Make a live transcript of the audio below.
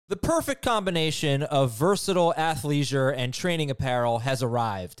The perfect combination of versatile athleisure and training apparel has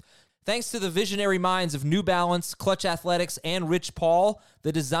arrived. Thanks to the visionary minds of New Balance, Clutch Athletics, and Rich Paul,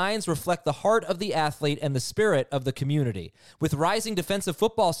 the designs reflect the heart of the athlete and the spirit of the community. With rising defensive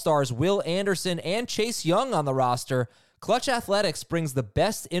football stars Will Anderson and Chase Young on the roster, Clutch Athletics brings the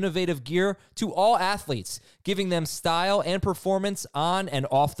best innovative gear to all athletes, giving them style and performance on and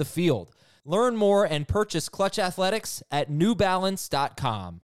off the field. Learn more and purchase Clutch Athletics at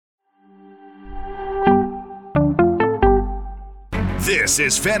newbalance.com. This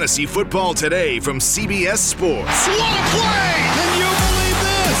is Fantasy Football Today from CBS Sports. What a play! Can you believe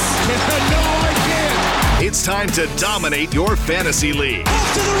this? No, I can't. It's time to dominate your fantasy league.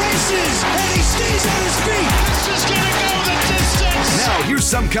 Off to the races, and he stays on his feet. This is going to go the distance. Now, here's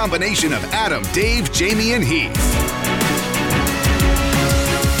some combination of Adam, Dave, Jamie, and Heath.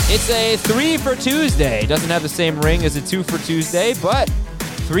 It's a 3 for Tuesday. Doesn't have the same ring as a 2 for Tuesday, but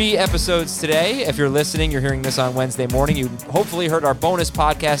 3 episodes today. If you're listening, you're hearing this on Wednesday morning. You hopefully heard our bonus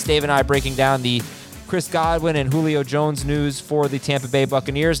podcast, Dave and I breaking down the Chris Godwin and Julio Jones news for the Tampa Bay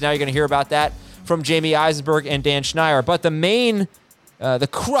Buccaneers. Now you're going to hear about that from Jamie Eisenberg and Dan Schneier. But the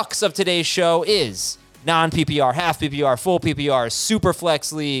crux of today's show is non-PPR, half PPR, full PPR, super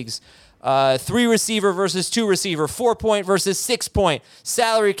flex leagues, 3 receiver versus 2 receiver, 4-point versus 6-point,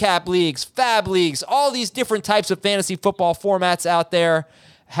 salary cap leagues, fab leagues, all these different types of fantasy football formats out there.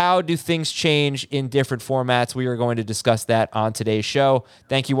 How do things change in different formats? We are going to discuss that on today's show.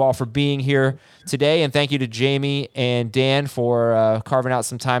 Thank you all for being here today, and thank you to Jamie and Dan for carving out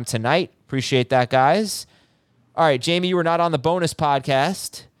some time tonight. Appreciate that, guys. All right, Jamie, you were not on the bonus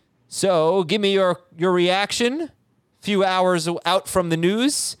podcast, so give me your reaction. A few hours out from the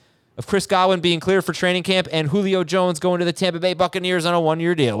news of Chris Godwin being cleared for training camp and Julio Jones going to the Tampa Bay Buccaneers on a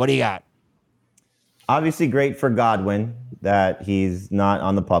 1-year deal. What do you got? Obviously great for Godwin that he's not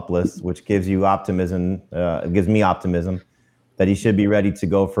on the PUP list, which gives you optimism, gives me optimism that he should be ready to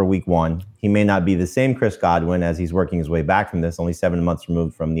go for week 1. He may not be the same Chris Godwin as he's working his way back from this, only 7 months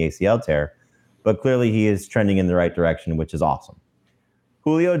removed from the ACL tear, but clearly he is trending in the right direction, which is awesome.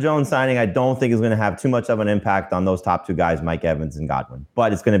 Julio Jones signing, I don't think is going to have too much of an impact on those top 2 guys, Mike Evans and Godwin,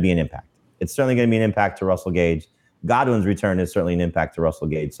 but it's going to be an impact. It's certainly going to be an impact to Russell Gage. Godwin's return is certainly an impact to Russell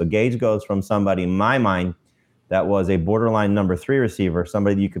Gage. So Gage goes from somebody, in my mind, that was a borderline number 3 receiver,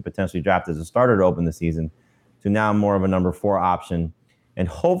 somebody that you could potentially draft as a starter to open the season, to now more of a number 4 option. And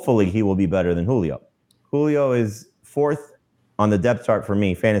hopefully he will be better than Julio. Julio is 4th on the depth chart for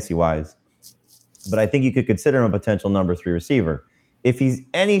me, fantasy-wise. But I think you could consider him a potential number 3 receiver. If he's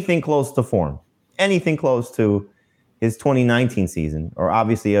anything close to form, anything close to his 2019 season, or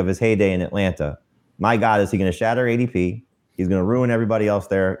obviously of his heyday in Atlanta, my God, is he going to shatter ADP? He's going to ruin everybody else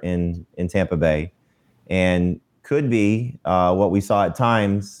there in Tampa Bay. And could be what we saw at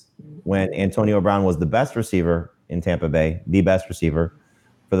times when Antonio Brown was the best receiver in Tampa Bay, the best receiver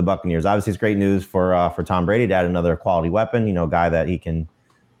for the Buccaneers. Obviously, it's great news for Tom Brady to add another quality weapon, guy that he can,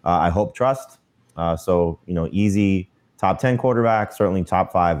 I hope, trust. So, easy top 10 quarterback, certainly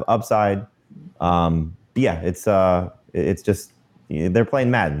top 5 upside. Yeah, it's just, they're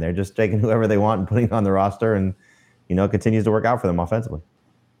playing Madden. They're just taking whoever they want and putting it on the roster, and, it continues to work out for them offensively.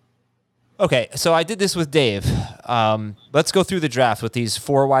 Okay, so I did this with Dave. Let's go through the draft with these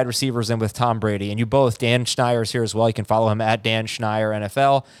 4 wide receivers and with Tom Brady. And you both, Dan Schneier is here as well. You can follow him at Dan Schneier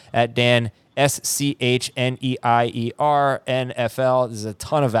NFL, at Dan SCHNEIER NFL. There's a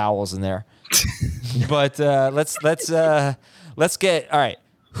ton of vowels in there. But let's get, all right.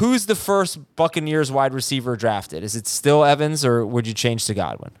 Who's the first Buccaneers wide receiver drafted? Is it still Evans, or would you change to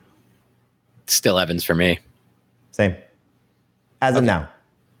Godwin? Still Evans for me. Same. As of now.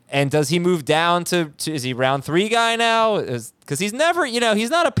 And does he move down to is he round 3 guy now? Because he's never, he's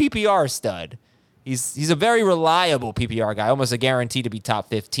not a PPR stud. He's a very reliable PPR guy, almost a guarantee to be top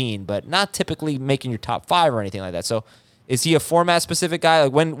 15, but not typically making your top 5 or anything like that. So is he a format specific guy?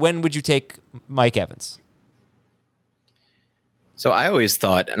 Like when would you take Mike Evans? So I always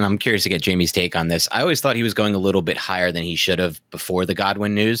thought, and I'm curious to get Jamie's take on this, I always thought he was going a little bit higher than he should have before the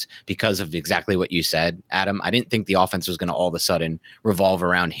Godwin news because of exactly what you said, Adam. I didn't think the offense was going to all of a sudden revolve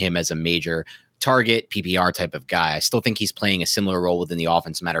around him as a major target PPR type of guy. I still think he's playing a similar role within the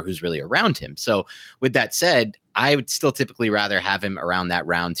offense, no matter who's really around him. So with that said, I would still typically rather have him around that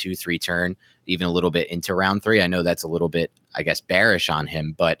round 2-3 turn, even a little bit into round 3. I know that's a little bit, I guess, bearish on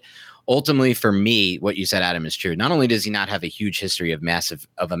him, but ultimately, for me, what you said, Adam, is true. Not only does he not have a huge history of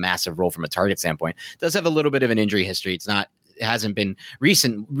a massive role from a target standpoint, does have a little bit of an injury history. It hasn't been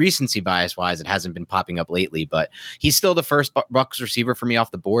recency bias wise. It hasn't been popping up lately, but he's still the first Bucs receiver for me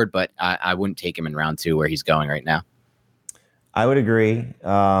off the board. But I wouldn't take him in round 2 where he's going right now. I would agree.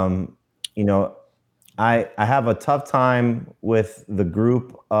 You know, I have a tough time with the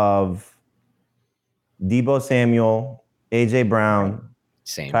group of Deebo Samuel, AJ Brown,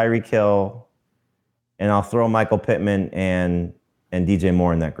 Same. Tyreek Hill, and I'll throw Michael Pittman and DJ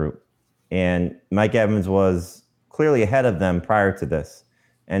Moore in that group. And Mike Evans was clearly ahead of them prior to this,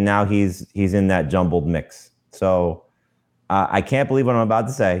 and now he's in that jumbled mix. So I can't believe what I'm about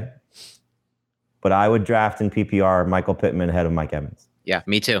to say, but I would draft in PPR Michael Pittman ahead of Mike Evans. Yeah,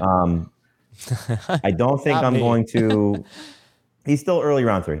 me too. I don't think I'm going to. He's still early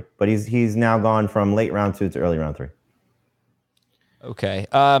round 3, but he's now gone from late round 2 to early round 3. Okay.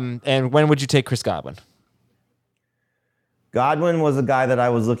 And when would you take Chris Godwin? Godwin was a guy that I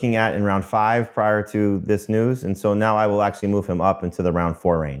was looking at in round 5 prior to this news, and so now I will actually move him up into the round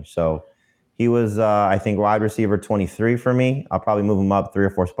 4 range. So he was, I think, wide receiver 23 for me. I'll probably move him up 3 or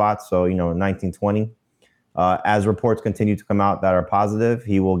 4 spots, so 19, 20. As reports continue to come out that are positive,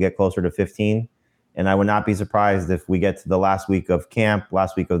 he will get closer to 15. And I would not be surprised if we get to the last week of camp,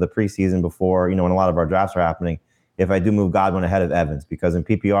 last week of the preseason before, when a lot of our drafts are happening, if I do move Godwin ahead of Evans, because in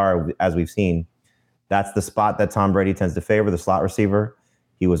PPR, as we've seen, that's the spot that Tom Brady tends to favor, the slot receiver.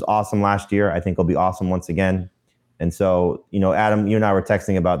 He was awesome last year. I think he'll be awesome once again. And so, Adam, you and I were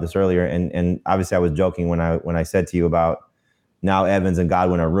texting about this earlier, and obviously I was joking when I said to you about now Evans and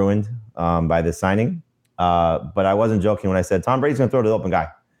Godwin are ruined by this signing. But I wasn't joking when I said Tom Brady's going to throw to the open guy,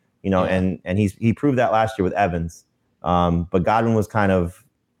 and he proved that last year with Evans. But Godwin was kind of,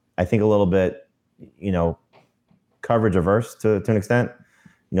 I think, a little bit, coverage averse to an extent,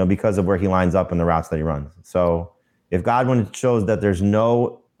 because of where he lines up in the routes that he runs. So if Godwin shows that there's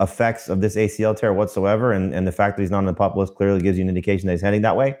no effects of this ACL tear whatsoever, and the fact that he's not on the PUP list clearly gives you an indication that he's heading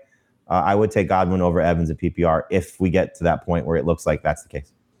that way, I would take Godwin over Evans at PPR if we get to that point where it looks like that's the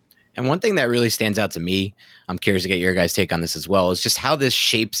case. And one thing that really stands out to me, I'm curious to get your guys' take on this as well, is just how this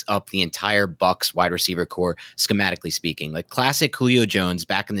shapes up the entire Bucs wide receiver core, schematically speaking. Like classic Julio Jones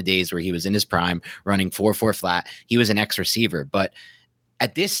back in the days where he was in his prime, running 4-4 flat, he was an X receiver. But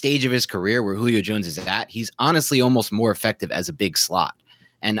at this stage of his career where Julio Jones is at, he's honestly almost more effective as a big slot.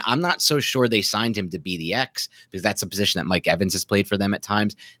 And I'm not so sure they signed him to be the X, because that's a position that Mike Evans has played for them at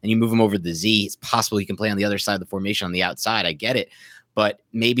times. And you move him over to the Z, it's possible he can play on the other side of the formation on the outside. I get it. But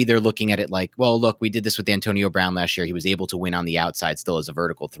maybe they're looking at it like, well, look, we did this with Antonio Brown last year. He was able to win on the outside still as a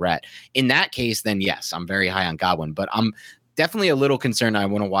vertical threat. In that case, then yes, I'm very high on Godwin. But I'm definitely a little concerned. I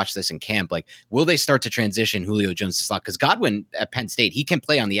want to watch this in camp. Like, will they start to transition Julio Jones to slot? Because Godwin at Penn State, he can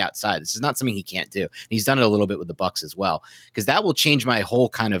play on the outside. This is not something he can't do. He's done it a little bit with the Bucs as well. Because that will change my whole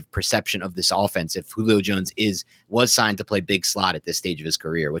kind of perception of this offense if Julio Jones was signed to play big slot at this stage of his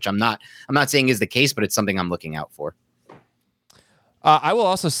career, which I'm not saying is the case, but it's something I'm looking out for. I will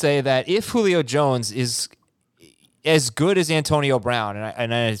also say that if Julio Jones is as good as Antonio Brown,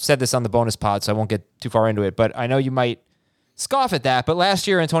 and I said this on the bonus pod, so I won't get too far into it, but I know you might scoff at that, but last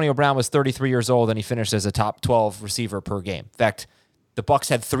year Antonio Brown was 33 years old and he finished as a top 12 receiver per game. In fact, the Bucs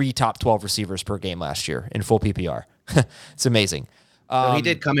had 3 top 12 receivers per game last year in full PPR. It's amazing. So he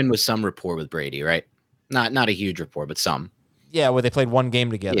did come in with some rapport with Brady, right? Not a huge rapport, but some. Yeah, where they played one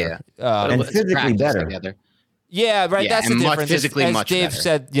game together. Yeah. And physically better. Together. Yeah, right. Yeah, That's the difference. As Dave better.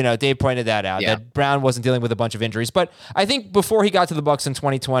 said, Dave pointed that out, Yeah. that Brown wasn't dealing with a bunch of injuries. But I think before he got to the Bucs in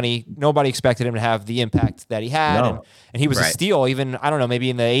 2020, nobody expected him to have the impact that he had. No. And he was a Right. steal, even, I don't know, maybe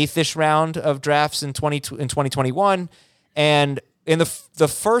in the 8th-ish round of drafts in 2021. And in the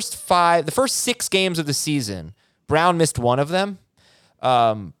first 6 games of the season, Brown missed one of them.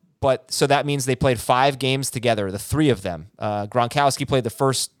 But so that means they played 5 games together, the 3 of them. Gronkowski played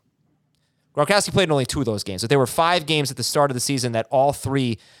in only 2 of those games. So there were 5 games at the start of the season that all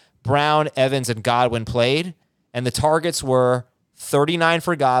 3, Brown, Evans, and Godwin played. And the targets were 39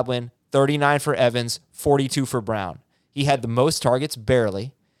 for Godwin, 39 for Evans, 42 for Brown. He had the most targets,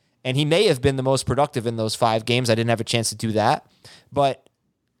 barely. And he may have been the most productive in those 5 games. I didn't have a chance to do that. But,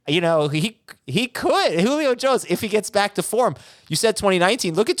 he could. Julio Jones, if he gets back to form. You said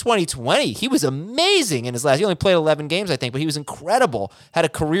 2019. Look at 2020. He was amazing in his last. He only played 11 games, I think, but he was incredible. Had a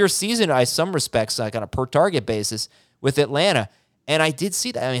career season, in some respects, like on a per target basis with Atlanta. And I did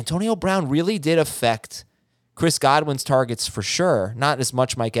see that. Antonio Brown really did affect Chris Godwin's targets for sure. Not as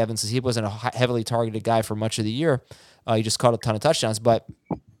much Mike Evans, as he wasn't a heavily targeted guy for much of the year. He just caught a ton of touchdowns. But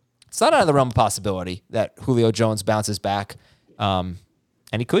it's not out of the realm of possibility that Julio Jones bounces back.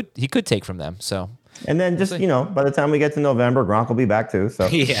 And he could take from them. So, and then just, by the time we get to November, Gronk will be back too. So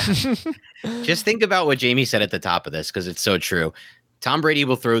Yeah. Just think about what Jamie said at the top of this, because it's so true. Tom Brady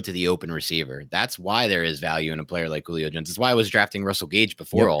will throw to the open receiver. That's why there is value in a player like Julio Jones. That's why I was drafting Russell Gage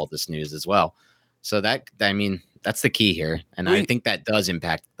before all this news as well. So That's the key here, and I think that does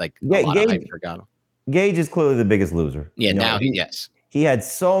impact like a lot of hype for Godwin. Gage is clearly the biggest loser. Yeah, now yes. He had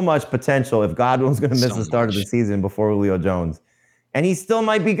so much potential if Godwin was going to miss the start of the season before Julio Jones. And he still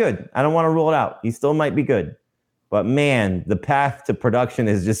might be good. I don't want to rule it out. He still might be good. But man, the path to production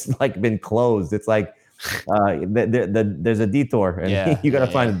has just like been closed. It's like there's a detour, and you got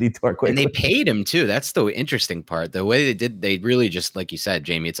to find a detour quickly. And they paid him too. That's the interesting part. The way they really just, like you said,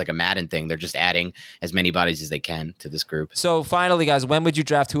 Jamie, it's like a Madden thing. They're just adding as many bodies as they can to this group. So finally, guys, when would you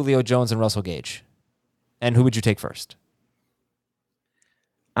draft Julio Jones and Russell Gage? And who would you take first?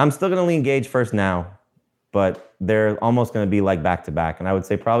 I'm still going to lean Gage first now, but they're almost going to be like back-to-back. And I would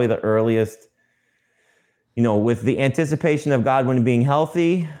say probably the earliest, with the anticipation of Godwin being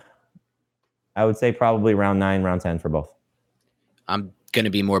healthy, I would say probably round 9, round 10 for both. I'm going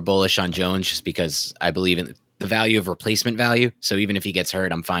to be more bullish on Jones just because I believe in the value of replacement value. So even if he gets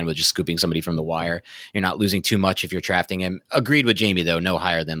hurt, I'm fine with just scooping somebody from the wire. You're not losing too much if you're drafting him. Agreed with Jamie, though, no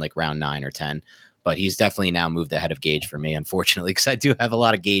higher than like round 9 or 10. But he's definitely now moved ahead of Gage for me, unfortunately, because I do have a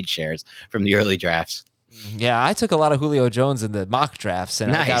lot of Gage shares from the early drafts. Yeah, I took a lot of Julio Jones in the mock drafts,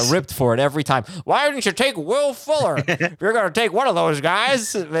 and I got ripped for it every time. Why didn't you take Will Fuller? You're going to take one of those guys.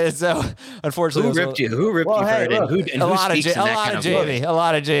 So, unfortunately, who ripped you for it? A lot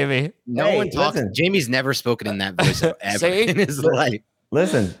of Jamie. No one talks. Listen. Jamie's never spoken in that voice ever in his life.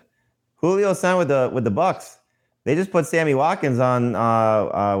 Listen, Julio signed with the Bucks. They just put Sammy Watkins on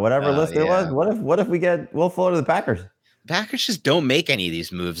whatever list it was. What if we get Will Fuller to the Packers? Packers just don't make any of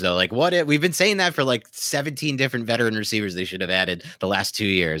these moves, though. Like, what if we've been saying that for like 17 different veteran receivers they should have added the last 2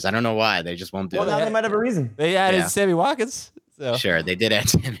 years. I don't know why. They just won't do it. Well, now they might have a reason. They added Sammy Watkins. So. Sure, they did add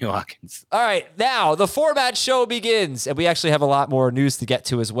Sammy Watkins. All right, now the format show begins, and we actually have a lot more news to get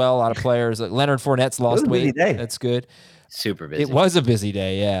to as well. A lot of players. Like Leonard Fournette's lost weight. That's good. Super busy. It was a busy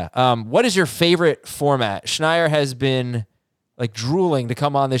day, yeah. What is your favorite format? Schneier has been like drooling to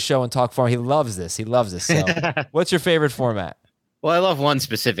come on this show and talk for him. He loves this. So what's your favorite format? Well, I love one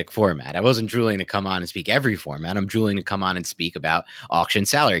specific format. I wasn't drooling to come on and speak every format. I'm drooling to come on and speak about auction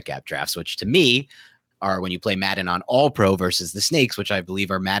salary cap drafts, which to me are when you play Madden on All Pro versus the Snakes, which I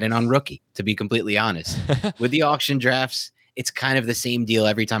believe are Madden on Rookie, to be completely honest. With the auction drafts, it's kind of the same deal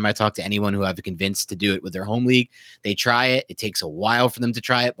every time I talk to anyone who I've convinced to do it with their home league. They try it. It takes a while for them to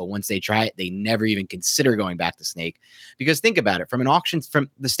try it, but once they try it, they never even consider going back to Snake. Because think about it, from an auction, from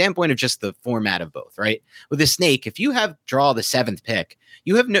the standpoint of just the format of both, right? With a Snake, if you have draw the 7th pick,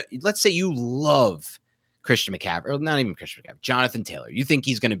 you have no, let's say you love Christian McCaffrey, or not even Christian McCaffrey, Jonathan Taylor. You think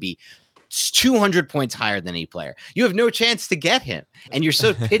he's going to be 200 points higher than any player. You have no chance to get him. And you're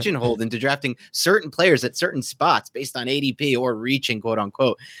so pigeonholed into drafting certain players at certain spots based on ADP or reaching, quote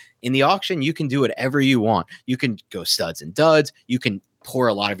unquote. In the auction, you can do whatever you want. You can go studs and duds. You can pour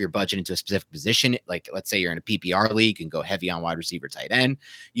a lot of your budget into a specific position. Like, let's say you're in a PPR league, you can go heavy on wide receiver, tight end.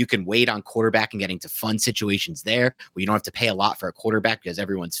 You can wait on quarterback and getting to fun situations there where you don't have to pay a lot for a quarterback because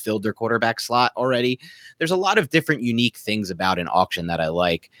everyone's filled their quarterback slot already. There's a lot of different unique things about an auction that I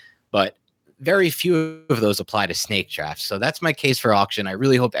like, but very few of those apply to snake drafts. So that's my case for auction. I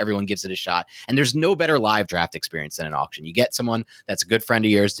really hope everyone gives it a shot. And there's no better live draft experience than an auction. You get someone that's a good friend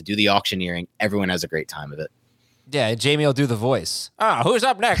of yours to do the auctioneering. Everyone has a great time of it. Yeah, Jamie will do the voice. Oh, who's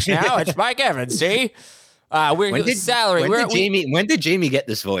up next now? It's Mike Evans, see? When did Jamie get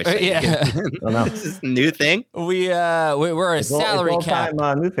this voice? I don't know. This is a new thing. We're a salary cap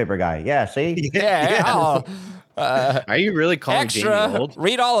newspaper guy. Yeah, see? Yeah. Are you really calling extra, Jamie old?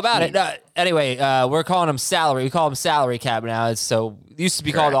 Read all about it. Anyway, we're calling them salary. We call them salary cap now. It used to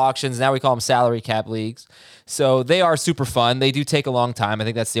be called auctions. Now we call them salary cap leagues. So they are super fun. They do take a long time. I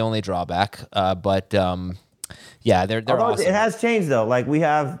think that's the only drawback. But yeah, they're awesome. It has changed though. Like we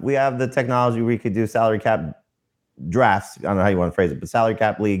have the technology where you could do salary cap drafts. I don't know how you want to phrase it, but salary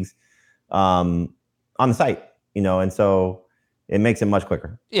cap leagues on the site, and so it makes it much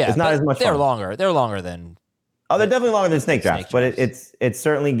quicker. Yeah, it's not as much. They're fun. longer. They're longer than. Oh, they're definitely longer than snake drafts, but it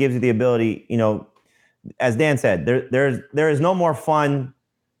certainly gives you the ability, as Dan said, there is no more fun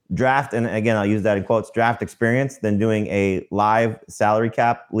draft, and again, I'll use that in quotes, draft experience than doing a live salary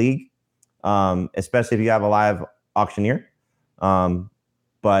cap league, especially if you have a live auctioneer.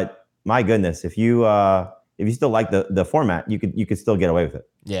 But my goodness, if you still like the format, you could still get away with it.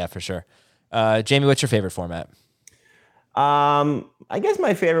 Yeah, for sure. Jamie, what's your favorite format? I guess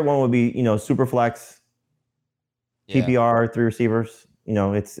my favorite one would be, Superflex. PPR, 3 receivers.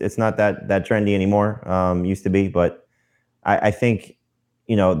 It's not that trendy anymore. Used to be, but I think,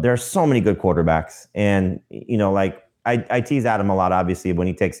 there are so many good quarterbacks, and like I tease Adam a lot, obviously, when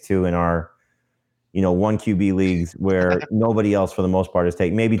he takes 2 in our one QB leagues where nobody else for the most part is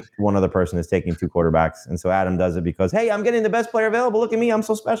taking, maybe one other person is taking 2 quarterbacks. And so Adam does it because, hey, I'm getting the best player available. Look at me. I'm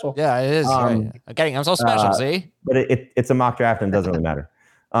so special. Yeah, it is. Right. I'm so special, see? But it's a mock draft and it doesn't really matter.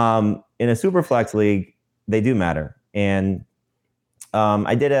 In a super flex league, they do matter. And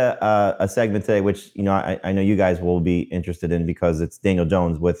I did a segment today, which, I know you guys will be interested in because it's Daniel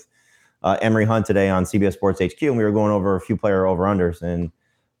Jones with Emery Hunt today on CBS Sports HQ. And we were going over a few player over-unders. And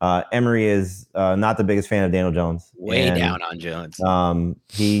Emery is not the biggest fan of Daniel Jones. Way down on Jones.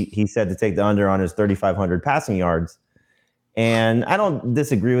 He said to take the under on his 3,500 passing yards. And I don't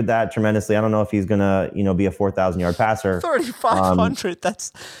disagree with that tremendously. I don't know if he's going to, be a 4,000-yard passer. 3,500.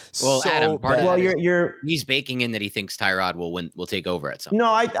 That's well, so Adam, bad. Well, he's baking in that he thinks Tyrod will take over at some point.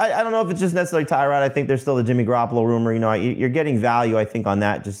 No, I don't know if it's just necessarily Tyrod. I think there's still the Jimmy Garoppolo rumor. You're getting value, I think, on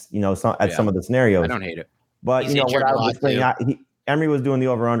that. Just some of the scenarios. I don't hate it. But he's what I was saying, Emery was doing the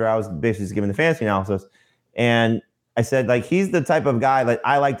over/under. I was basically just giving the fantasy analysis, and I said he's the type of guy that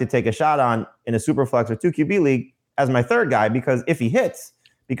I like to take a shot on in a super flex or 2 QB league as my third guy because if he hits,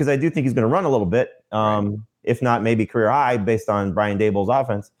 because I do think he's going to run a little bit, if not maybe career high based on Brian Daboll's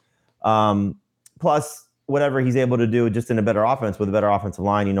offense, plus whatever he's able to do just in a better offense with a better offensive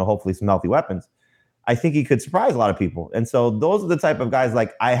line, hopefully some healthy weapons. I think he could surprise a lot of people, and so those are the type of guys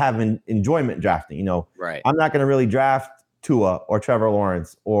I have an enjoyment drafting. Right. I'm not going to really draft Tua or Trevor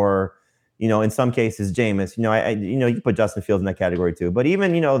Lawrence or, in some cases, Jameis. You can put Justin Fields in that category too. But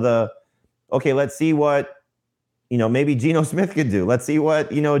even, let's see what, maybe Geno Smith could do. Let's see what,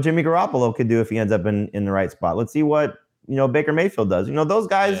 Jimmy Garoppolo could do if he ends up in the right spot. Let's see what, Baker Mayfield does. Those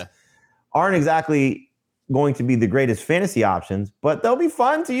guys aren't exactly going to be the greatest fantasy options, but they'll be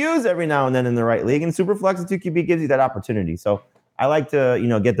fun to use every now and then in the right league. And Superflex and 2QB gives you that opportunity. So I like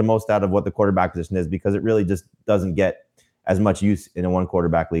to, get the most out of what the quarterback position is because it really just doesn't get as much use in a 1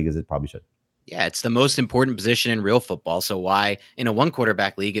 quarterback league as it probably should. Yeah, it's the most important position in real football. So why in a 1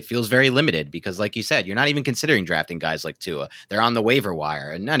 quarterback league, it feels very limited because like you said, you're not even considering drafting guys like Tua. They're on the waiver wire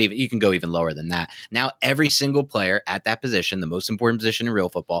and you can go even lower than that. Now, every single player at that position, the most important position in real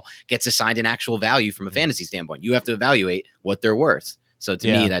football, gets assigned an actual value from a fantasy standpoint. You have to evaluate what they're worth. So to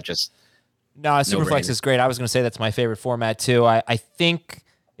me, that just... No, Superflex is great. I was going to say that's my favorite format too. I think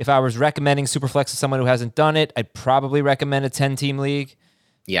if I was recommending Superflex to someone who hasn't done it, I'd probably recommend a 10-team league.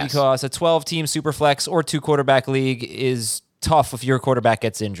 Yes. Because a 12-team Superflex or 2 quarterback league is tough if your quarterback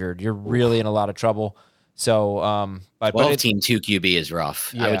gets injured. You're really in a lot of trouble. So, 12-team 2 QB is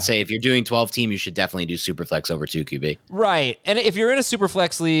rough. Yeah. I would say if you're doing 12-team, you should definitely do Superflex over 2 QB. Right. And if you're in a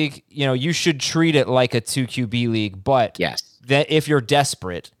Superflex league, you should treat it like a 2 QB league. But that if you're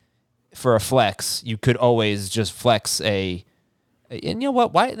desperate for a flex, you could always just flex a. And you know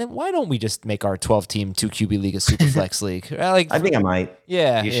what? Why don't we just make our 12-team 2 QB league a super flex league? I think I might.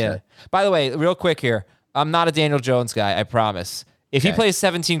 Yeah, should. By the way, real quick here, I'm not a Daniel Jones guy. I promise. If he plays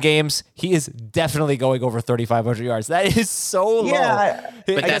 17 games, he is definitely going over 3,500 yards. That is so low. Yeah,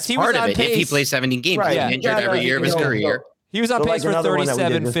 but that's part of it. If he plays 17 games, he's injured every year of his career. He was on pace for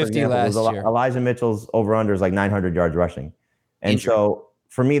 37.50 last year. Elijah Mitchell's over/under is 900 yards rushing, and so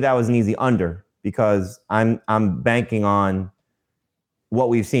for me that was an easy under because I'm banking on what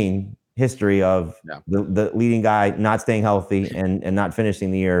we've seen history of the leading guy not staying healthy and not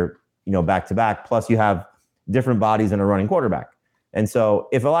finishing the year, back to back. Plus you have different bodies in a running quarterback. And so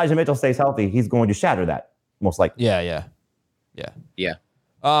if Elijah Mitchell stays healthy, he's going to shatter that most likely. Yeah.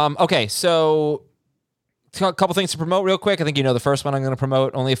 Okay. So a couple things to promote real quick. I think the first one I'm going to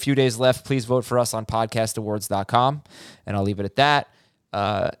promote. Only a few days left. Please vote for us on podcastawards.com. And I'll leave it at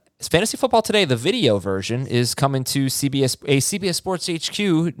that. Fantasy Football Today, the video version, is coming to CBS Sports HQ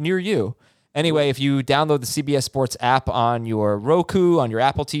near you. Anyway, if you download the CBS Sports app on your Roku, on your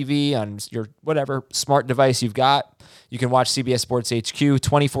Apple TV, on your whatever smart device you've got, you can watch CBS Sports HQ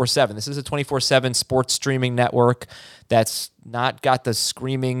 24/7. This is a 24/7 sports streaming network that's not got the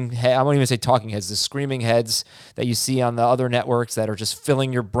screaming head. I won't even say talking heads, the screaming heads that you see on the other networks that are just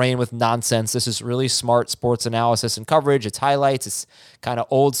filling your brain with nonsense. This is really smart sports analysis and coverage. It's highlights. It's kind of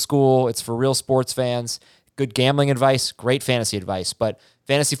old school. It's for real sports fans. Good gambling advice, great fantasy advice. But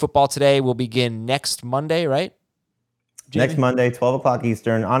Fantasy Football Today will begin next Monday, right? Jamie? Next Monday, 12 o'clock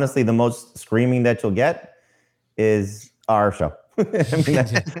Eastern. Honestly, the most screaming that you'll get is our show.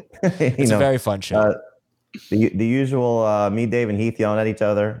 It's a very fun show. The usual me, Dave, and Heath yelling at each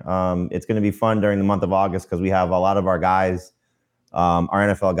other. It's going to be fun during the month of August because we have a lot of our guys, our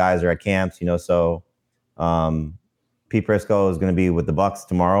NFL guys are at camps, so Pete Prisco is going to be with the Bucs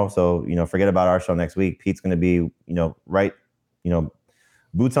tomorrow. So, forget about our show next week. Pete's going to be,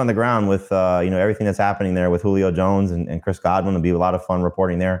 boots on the ground with, everything that's happening there with Julio Jones and Chris Godwin. It'll be a lot of fun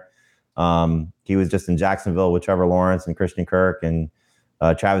reporting there. He was just in Jacksonville with Trevor Lawrence and Christian Kirk and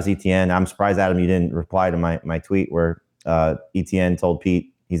Travis Etienne. I'm surprised, Adam, you didn't reply to my tweet where Etienne told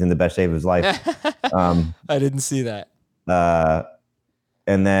Pete he's in the best shape of his life. I didn't see that.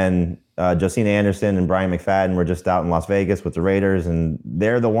 And then Josina Anderson and Brian McFadden were just out in Las Vegas with the Raiders, and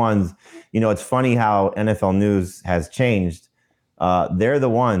they're the ones. It's funny how NFL news has changed. They're the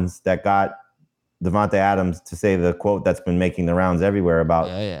ones that got Davante Adams to say the quote that's been making the rounds everywhere about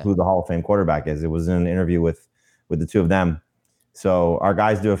who the Hall of Fame quarterback is. It was in an interview with the two of them. So our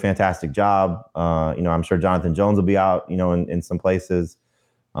guys do a fantastic job. I'm sure Jonathan Jones will be out, in some places.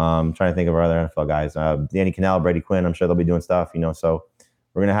 I'm trying to think of our other NFL guys. Danny Cannell, Brady Quinn, I'm sure they'll be doing stuff, So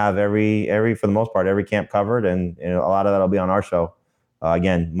we're going to have every, for the most part, every camp covered. And a lot of that will be on our show.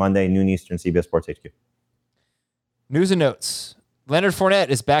 Again, Monday, noon Eastern, CBS Sports HQ. News and notes. Leonard Fournette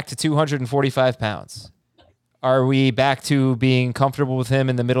is back to 245 pounds. Are we back to being comfortable with him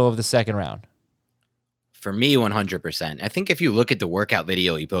in the middle of the second round? For me, 100%. I think if you look at the workout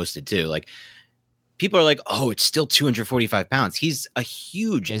video he posted too, like people are like, oh, it's still 245 pounds. He's a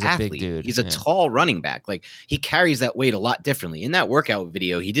huge athlete. A big dude. He's a tall running back. Like he carries that weight a lot differently. In that workout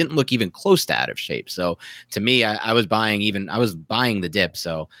video, he didn't look even close to out of shape. So to me, I was buying the dip.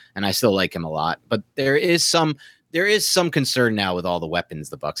 So, and I still like him a lot, but there is some concern now with all the weapons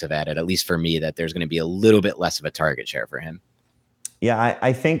the Bucs have added, at least for me, that there's going to be a little bit less of a target share for him. Yeah,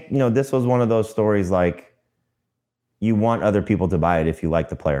 I think, this was one of those stories like you want other people to buy it if you like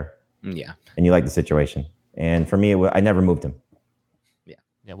the player. Yeah. And you like the situation. And for me, I never moved him. Yeah.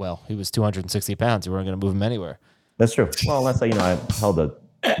 Yeah. Well, he was 260 pounds. You weren't going to move him anywhere. That's true. Well, unless I held a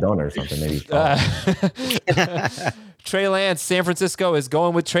donor or something, maybe. Trey Lance, San Francisco is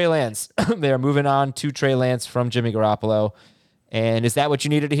going with Trey Lance. They are moving on to Trey Lance from Jimmy Garoppolo. And is that what you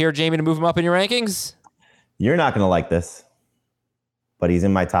needed to hear, Jamie, to move him up in your rankings? You're not going to like this, but he's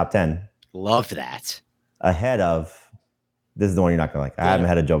in my top 10. Love that. Ahead of, this is the one you're not going to like. I have him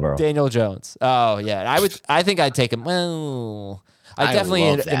ahead of Joe Burrow. Daniel Jones. Oh, yeah. I think I'd take him. Well, I definitely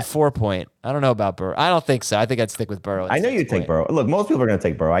in 4-point. I don't know about Burrow. I don't think so. I think I'd stick with Burrow. I know you'd take Burrow. Look, most people are going to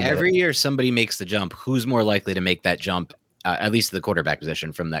take Burrow. Every year somebody makes the jump. Who's more likely to make that jump, at least the quarterback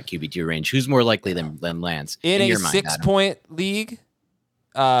position from that QB2 range? Who's more likely than Lance? In a 6-point league,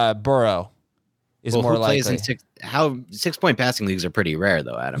 Burrow is more likely. Plays in 6-point passing leagues are pretty rare,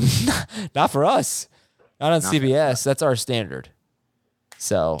 though, Adam. Not for us. Not on CBS. That's our standard.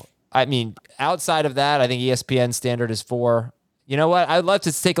 So, I mean, outside of that, I think ESPN standard is 4. You know what? I'd love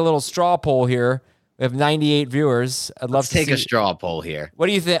to take a little straw poll here. We have 98 viewers. I'd love to take a straw poll here. What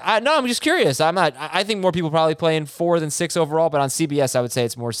do you think? No, I'm just curious. I think more people probably play in 4 than 6 overall, but on CBS, I would say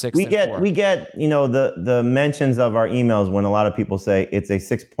it's more 6 than 4. We get, the mentions of our emails when a lot of people say it's a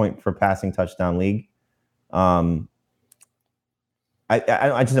 6-point for passing touchdown league. I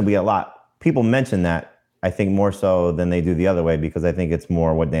just said we get a lot. People mention that. I think more so than they do the other way because I think it's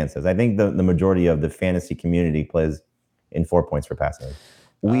more what Dan says. I think the majority of the fantasy community plays in 4 points for passing.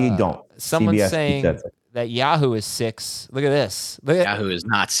 We don't. Someone's CBS saying that Yahoo is 6. Look at this. Yahoo is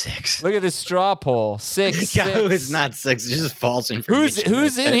not 6. Look at this straw poll. 6. Yahoo is not 6. It's just false information.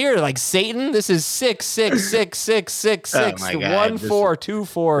 Who's in here? Like Satan? This is 6, 6, 6, 6, 6, 6. 1, 4, 2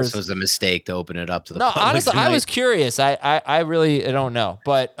 4s. This was a mistake to open it up to the public. No, honestly, tonight. I was curious. I really don't know.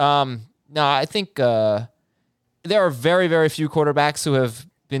 But no, I think there are very, very few quarterbacks who have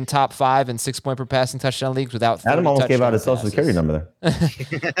been top 5 in 6-point per passing touchdown leagues without 30 Adam almost gave out his passes. social security number there.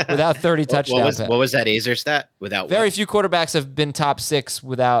 Without 30 touchdowns. What was that Azer stat? Without very few quarterbacks have been top 5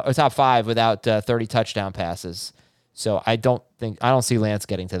 without 30 touchdown passes. So I don't see Lance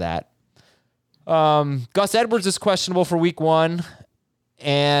getting to that. Gus Edwards is questionable for week 1.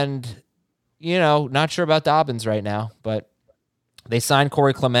 And, not sure about Dobbins right now, but they signed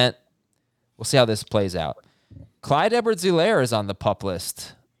Corey Clement. We'll see how this plays out. Clyde Edwards-Helaire is on the PUP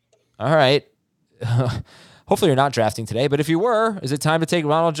list. All right. Hopefully you're not drafting today, but if you were, is it time to take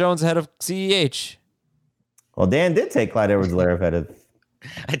Ronald Jones ahead of CEH? Well, Dan did take Clyde Edwards-Helaire ahead of.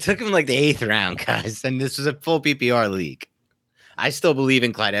 I took him like the 8th round, guys, and this was a full PPR league. I still believe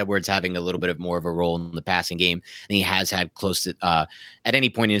in Clyde Edwards having a little bit more of a role in the passing game than he has had close to at any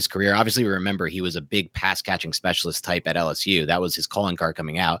point in his career. Obviously, remember, he was a big pass-catching specialist type at LSU. That was his calling card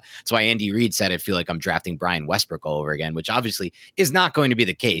coming out. That's why Andy Reid said, I feel like I'm drafting Brian Westbrook all over again, which obviously is not going to be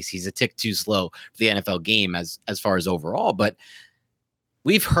the case. He's a tick too slow for the NFL game as far as overall. But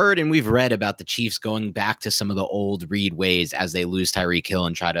We've heard and we've read about the Chiefs going back to some of the old Reid ways as they lose Tyreek Hill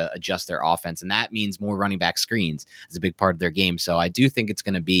and try to adjust their offense. And that means more running back screens is a big part of their game. So I do think it's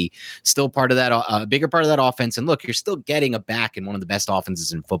going to be still part of that, a bigger part of that offense. And look, you're still getting a back in one of the best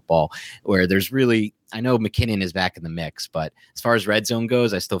offenses in football where there's really, I know McKinnon is back in the mix, but as far as red zone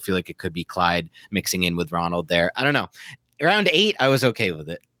goes, I still feel like it could be Clyde mixing in with Ronald there. I don't know. Around 8, I was okay with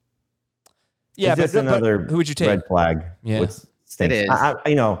it. Yeah, but another who would you take? Red flag. Yeah. It is.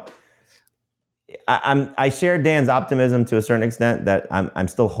 I share Dan's optimism to a certain extent that I'm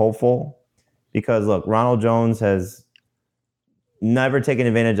still hopeful because look, Ronald Jones has never taken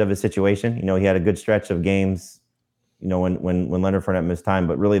advantage of his situation. He had a good stretch of games, when Leonard Fournette missed time,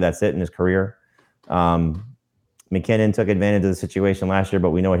 but really that's it in his career. McKinnon took advantage of the situation last year, but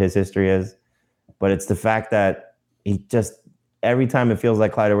we know what his history is. But it's the fact that he just every time it feels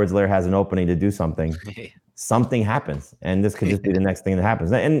like Clyde Edwards-Helaire has an opening to do something. Something happens, and this could just be the next thing that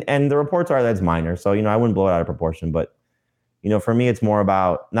happens. And the reports are that's minor, so I wouldn't blow it out of proportion. But for me, it's more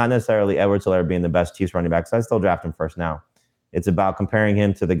about not necessarily Edwards-Helaire being the best Chiefs running back. So I still draft him first now. It's about comparing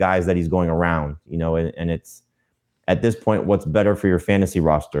him to the guys that he's going around. And it's at this point, what's better for your fantasy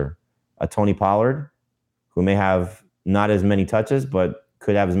roster? A Tony Pollard, who may have not as many touches, but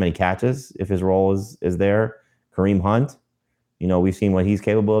could have as many catches if his role is there. Kareem Hunt, we've seen what he's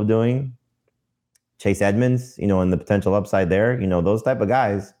capable of doing. Chase Edmonds, and the potential upside there, those type of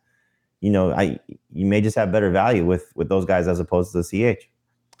guys, you may just have better value with those guys as opposed to the CH.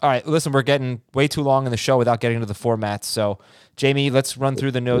 All right, listen, we're getting way too long in the show without getting to the formats. So, Jamie, let's run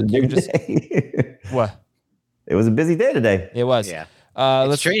through the notes. What? It was a busy day today. It was. Yeah.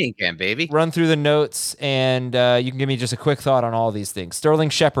 Let's training camp, baby. Run through the notes, and you can give me just a quick thought on all these things.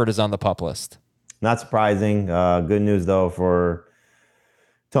 Sterling Shepard is on the PUP list. Not surprising. Good news, though, for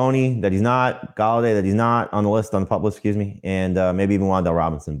Tony, that he's not, Golladay, that he's not on the list, on the PUP list, and maybe even Wan'Dale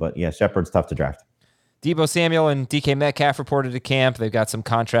Robinson. But yeah, Shepard's tough to draft. Deebo Samuel and DK Metcalf reported to camp. They've got some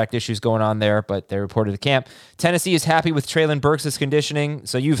contract issues going on there, but they reported to camp. Tennessee is happy with Treylon Burks' conditioning.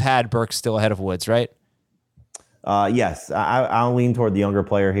 So you've had Burks still ahead of Woods, right? Yes. I'll lean toward the younger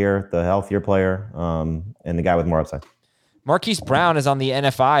player here, the healthier player, and the guy with more upside. Marquise Brown is on the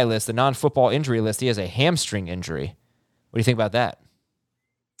NFI list, the non-football injury list. He has a hamstring injury. What do you think about that?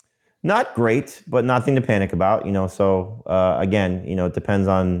 Not great, but nothing to panic about, So, again, it depends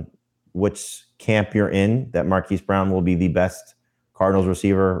on which camp you're in, that Marquise Brown will be the best Cardinals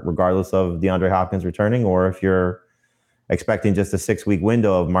receiver, regardless of DeAndre Hopkins returning, or if you're expecting just a 6-week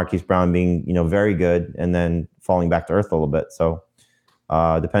window of Marquise Brown being, very good and then falling back to earth a little bit. So,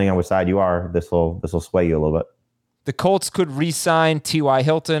 depending on which side you are, this will sway you a little bit. The Colts could re-sign T.Y.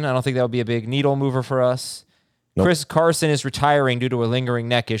 Hilton. I don't think that would be a big needle mover for us. Nope. Chris Carson is retiring due to a lingering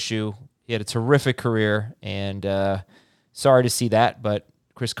neck issue. He had a terrific career, and sorry to see that, but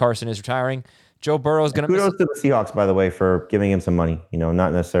Chris Carson is retiring. Joe Burrow is going to kudos to the Seahawks, by the way, for giving him some money.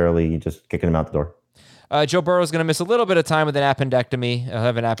 Not necessarily just kicking him out the door. Joe Burrow is going to miss a little bit of time with an appendectomy. He'll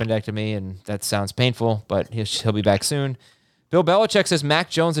have an appendectomy, and that sounds painful, but he'll be back soon. Bill Belichick says Mac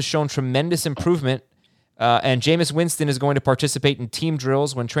Jones has shown tremendous improvement, and Jameis Winston is going to participate in team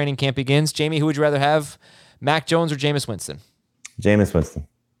drills when training camp begins. Jamie, who would you rather have, Mac Jones or Jameis Winston? Jameis Winston.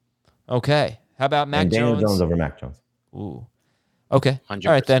 Okay. How about Mac Jones? Daniel Jones over Mac Jones. Ooh. Okay. 100%.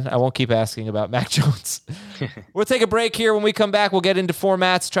 All right, then. I won't keep asking about Mac Jones. We'll take a break here. When we come back, we'll get into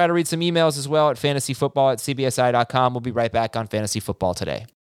formats, try to read some emails as well at fantasyfootball@cbsi.com. We'll be right back on Fantasy Football Today.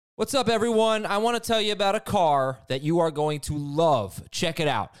 What's up, everyone? I want to tell you about a car that you are going to love. Check it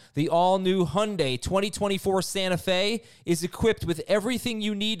out. The all-new Hyundai 2024 Santa Fe is equipped with everything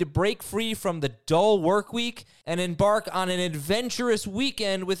you need to break free from the dull work week and embark on an adventurous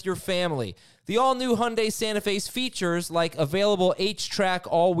weekend with your family. The all-new Hyundai Santa Fe's features like available H-Track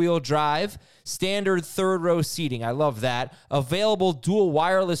all-wheel drive, standard third-row seating, I love that, available dual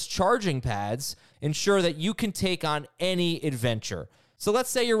wireless charging pads, ensure that you can take on any adventure. So let's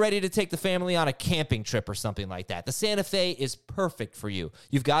say you're ready to take the family on a camping trip or something like that. The Santa Fe is perfect for you.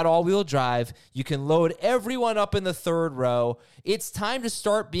 You've got all-wheel drive. You can load everyone up in the third row. It's time to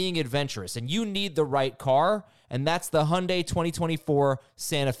start being adventurous, and you need the right car, and that's the Hyundai 2024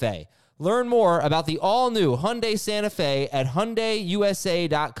 Santa Fe. Learn more about the all-new Hyundai Santa Fe at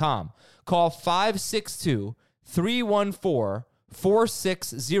HyundaiUSA.com. Call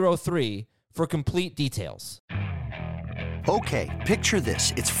 562-314-4603 for complete details. Okay, picture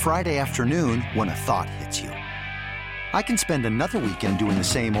this. It's Friday afternoon when a thought hits you. I can spend another weekend doing the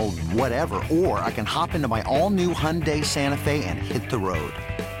same old whatever, or I can hop into my all-new Hyundai Santa Fe and hit the road.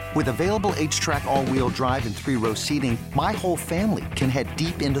 With available H-Track all-wheel drive and three-row seating, my whole family can head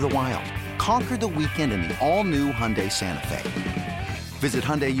deep into the wild. Conquer the weekend in the all-new Hyundai Santa Fe. Visit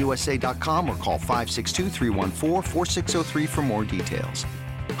HyundaiUSA.com or call 562-314-4603 for more details.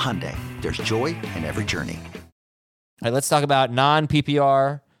 Hyundai, there's joy in every journey. All right, let's talk about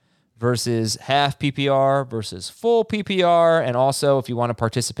non-PPR versus half PPR versus full PPR. And also, if you want to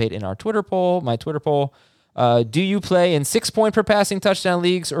participate in our Twitter poll, my Twitter poll, do you play in 6-point per passing touchdown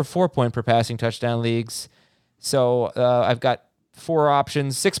leagues or 4-point per passing touchdown leagues? So I've got 4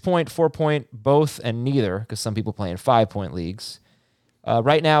 options: 6-point, 4-point, both, and neither, because some people play in 5-point leagues.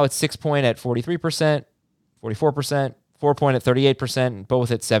 Right now, it's 6-point at 43%, 44%, 4-point at 38%,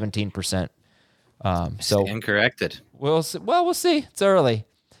 both at 17%. So Stand corrected. We'll see. It's early.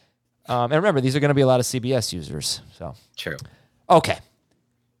 And remember, these are going to be a lot of CBS users. So True. Okay.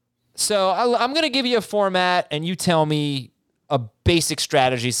 So I'm going to give you a format, and you tell me a basic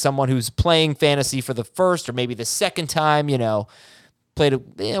strategy. Someone who's playing fantasy for the first or maybe the second time, played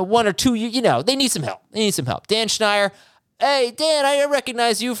one or two, they need some help. Dan Schneier. Hey, Dan, I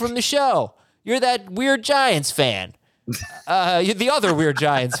recognize you from the show. You're that weird Giants fan. You're the other weird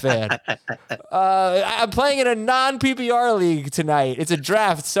Giants fan. I'm playing in a non-PPR league tonight. It's a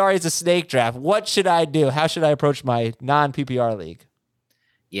draft. Sorry, it's a snake draft. What should I do? How should I approach my non-PPR league?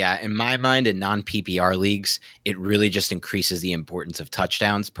 Yeah, in my mind, in non-PPR leagues, it really just increases the importance of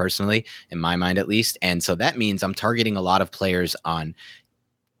touchdowns, personally, in my mind at least. And so that means I'm targeting a lot of players on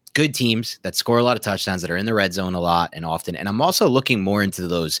good teams that score a lot of touchdowns, that are in the red zone a lot and often. And I'm also looking more into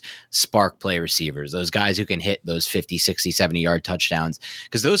those spark play receivers, those guys who can hit those 50, 60, 70-yard touchdowns,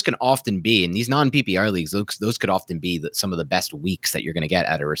 because those can often be, in these non-PPR leagues, those could often be some of the best weeks that you're going to get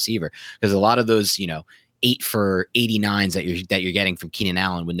at a receiver, because a lot of those, 8 for 89s that you're getting from Keenan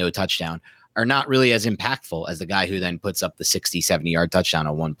Allen with no touchdown are not really as impactful as the guy who then puts up the 60, 70-yard touchdown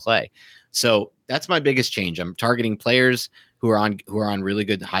on one play. So that's my biggest change. I'm targeting players who are on really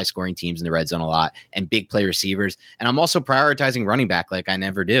good high scoring teams in the red zone a lot, and big play receivers. And I'm also prioritizing running back like I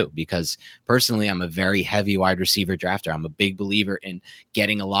never do, because personally I'm a very heavy wide receiver drafter. I'm a big believer in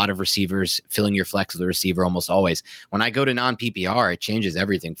getting a lot of receivers, filling your flex with a receiver almost always. When I go to non-PPR, it changes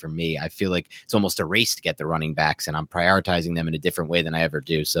everything for me. I feel like it's almost a race to get the running backs, and I'm prioritizing them in a different way than I ever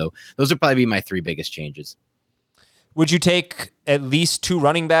do. So those would probably be my 3 biggest changes. Would you take at least 2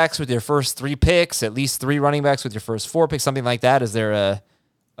 running backs with your first 3 picks, at least 3 running backs with your first 4 picks, something like that? Is there a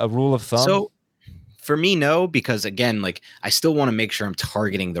rule of thumb? So for me, no, because again, I still want to make sure I'm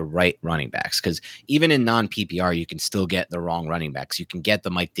targeting the right running backs, because even in non-PPR, you can still get the wrong running backs. You can get the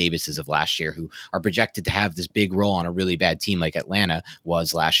Mike Davises of last year, who are projected to have this big role on a really bad team like Atlanta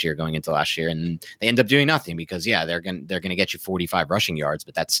was last year, going into last year, and they end up doing nothing because they're going to get you 45 rushing yards,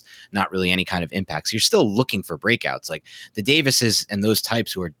 but that's not really any kind of impact. So you're still looking for breakouts, like the Davises and those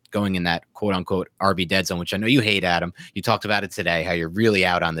types who are going in that quote unquote RB dead zone, which I know you hate, Adam. You talked about it today, how you're really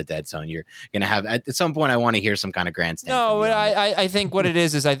out on the dead zone. You're going to have, at some point, I want to hear some kind of grandstand. No, I think what it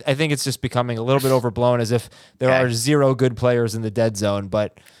is I think it's just becoming a little bit overblown, as if there are 0 good players in the dead zone.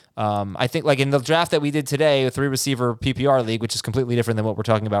 But I think like in the draft that we did today, a 3-receiver PPR league, which is completely different than what we're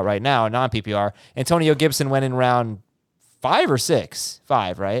talking about right now, a non-PPR, Antonio Gibson went in round 5 or 6,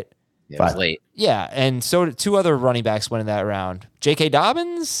 5, right? Yeah, it was late. Yeah, and so 2 other running backs went in that round. J.K.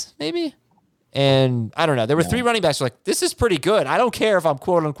 Dobbins, maybe? And I don't know. There were 3 running backs who were like, this is pretty good. I don't care if I'm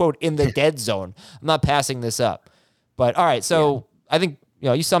quote-unquote in the dead zone. I'm not passing this up. But all right, so I think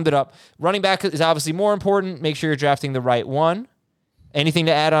you summed it up. Running back is obviously more important. Make sure you're drafting the right one. Anything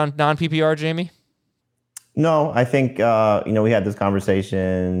to add on non-PPR, Jamie? No, I think, we had this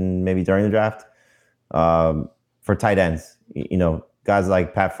conversation maybe during the draft for tight ends. Guys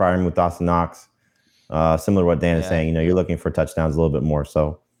like Pat Fryer with Dawson Knox, similar to what Dan is saying, you're looking for touchdowns a little bit more.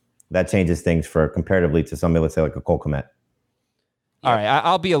 So that changes things for comparatively to somebody, let's say like a Cole Kmet. All right.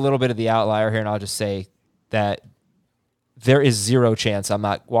 I'll be a little bit of the outlier here, and I'll just say that there is 0 chance I'm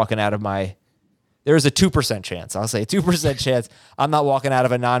not walking out of there is a 2% chance. I'll say a 2% chance I'm not walking out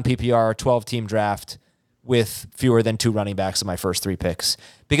of a non-PPR 12-team draft with fewer than 2 running backs in my first 3 picks,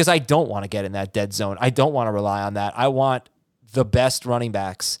 because I don't want to get in that dead zone. I don't want to rely on that. I want the best running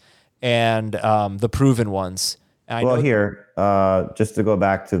backs and the proven ones. And here, just to go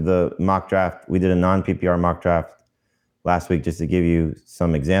back to the mock draft, we did a non-PPR mock draft last week just to give you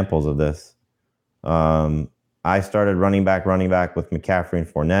some examples of this. I started running back with McCaffrey and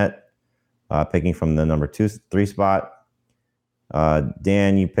Fournette, picking from the number 2-3 spot.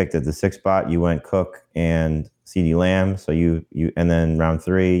 Dan, you picked at the 6th spot. You went Cook and CeeDee Lamb. So you and then round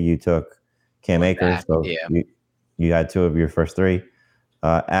 3, you took Cam Akers. So you had 2 of your first 3.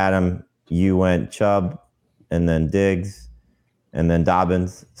 Adam, you went Chubb and then Diggs. and then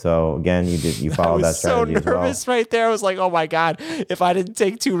Dobbins. So again, you followed that strategy as well. I was so nervous right there. I was like, oh my God, if I didn't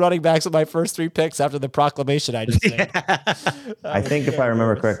take 2 running backs with my first 3 picks after the proclamation I just made. I think if I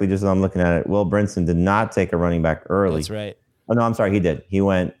remember correctly, just as I'm looking at it, Will Brinson did not take a running back early. That's right. Oh, no, I'm sorry. He did. He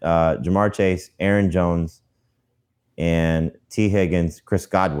went Jamar Chase, Aaron Jones, and T. Higgins, Chris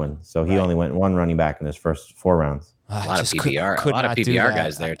Godwin. So he only went 1 running back in his first 4 rounds. A lot of PPR. A lot of PPR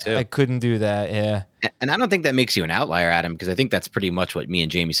guys there, too. I couldn't do that, yeah. And I don't think that makes you an outlier, Adam, because I think that's pretty much what me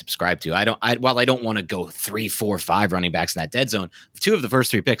and Jamie subscribe to. While I don't want to go 3, 4, 5 running backs in that dead zone, 2 of the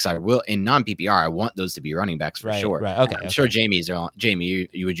first 3 picks I will in non-PPR, I want those to be running backs for sure. Right. Okay. I'm sure Jamie,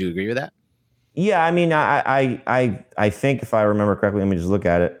 would you agree with that? Yeah, I mean, I think if I remember correctly, let me just look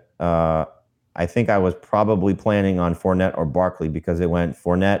at it. I think I was probably planning on Fournette or Barkley because it went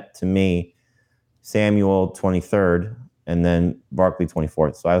Fournette to me, Samuel 23rd, and then Barkley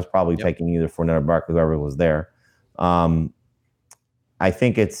 24th. So I was probably taking either Fournette or Barkley, whoever was there. I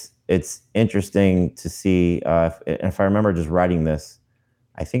think it's interesting to see if I remember just writing this.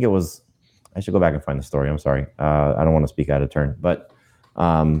 I think it was. I should go back and find the story. I'm sorry. I don't want to speak out of turn, but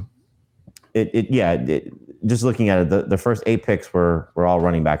just looking at it, the first 8 picks were all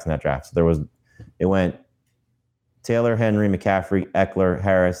running backs in that draft. So it went Taylor, Henry, McCaffrey, Eckler,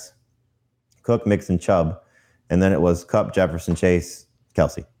 Harris, Cook, Mixon, Chubb, and then it was Kupp, Jefferson, Chase,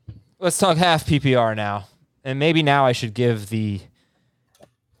 Kelsey. Let's talk half PPR now, and maybe now I should give the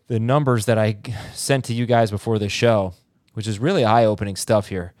numbers that I sent to you guys before the show, which is really eye-opening stuff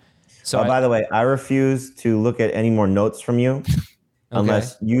here. So, by the way, I refuse to look at any more notes from you.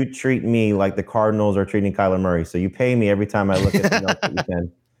 Unless you treat me like the Cardinals are treating Kyler Murray. So you pay me every time I look at the notes that you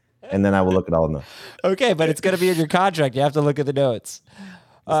send, and then I will look at all the notes. Okay, but it's going to be in your contract. You have to look at the notes.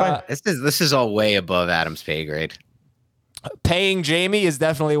 This is all way above Adam's pay grade. Paying Jamie is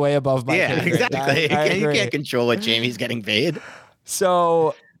definitely way above my pay grade. Exactly. I you can't control what Jamie's getting paid.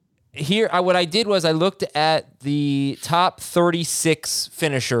 So here, what I did was I looked at the top 36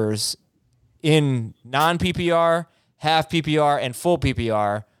 finishers in non-PPR, half PPR, and full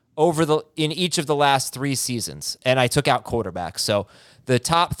PPR in each of the last 3 seasons, and I took out quarterbacks. So the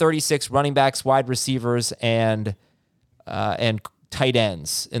top 36 running backs, wide receivers, and tight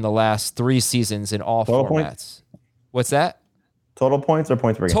ends in the last 3 seasons in all total formats. Points? What's that? Total points or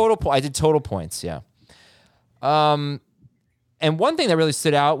points per game? I did total points, yeah. And one thing that really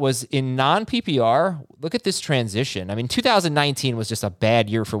stood out was in non-PPR, look at this transition. I mean, 2019 was just a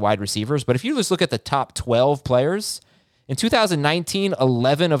bad year for wide receivers, but if you just look at the top 12 players, in 2019,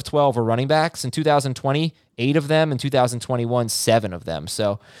 11 of 12 were running backs. In 2020, 8 of them. In 2021, 7 of them.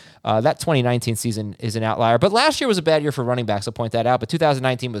 So that 2019 season is an outlier. But last year was a bad year for running backs, I'll point that out. But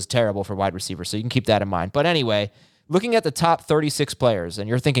 2019 was terrible for wide receivers, so you can keep that in mind. But anyway, looking at the top 36 players, and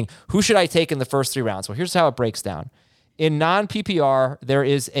you're thinking, who should I take in the first 3 rounds? Well, here's how it breaks down. In non-PPR, there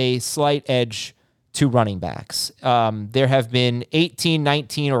is a slight edge to running backs. There have been 18,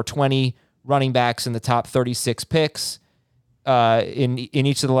 19, or 20 running backs in the top 36 picks. In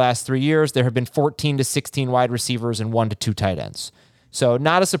each of the last 3 years, there have been 14 to 16 wide receivers and 1 to 2 tight ends. So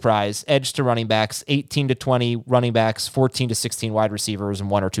not a surprise. Edge to running backs, 18 to 20 running backs, 14 to 16 wide receivers,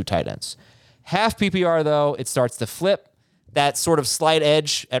 and 1 or 2 tight ends. Half PPR, though, it starts to flip. That sort of slight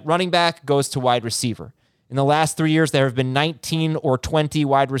edge at running back goes to wide receiver. In the last 3 years, there have been 19 or 20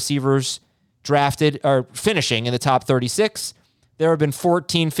 wide receivers drafted or finishing in the top 36. There have been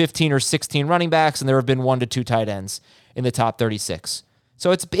 14, 15, or 16 running backs, and there have been 1 to 2 tight ends in the top 36.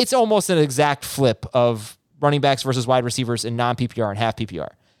 So it's almost an exact flip of running backs versus wide receivers in non-PPR and half PPR.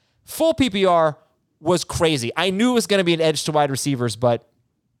 Full PPR was crazy. I knew it was going to be an edge to wide receivers, but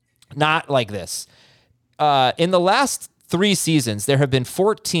not like this. In the last 3 seasons, there have been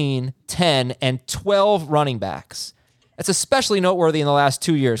 14, 10, and 12 running backs. That's especially noteworthy in the last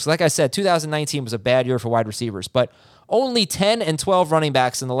 2 years. Like I said, 2019 was a bad year for wide receivers, but only 10 and 12 running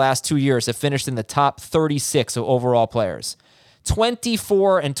backs in the last 2 years have finished in the top 36 of overall players.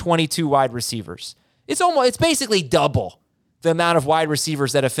 24 and 22 wide receivers. It's basically double the amount of wide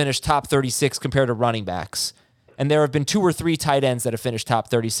receivers that have finished top 36 compared to running backs. And there have been 2 or 3 tight ends that have finished top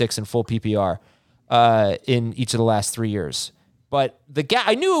 36 in full PPR in each of the last 3 years. But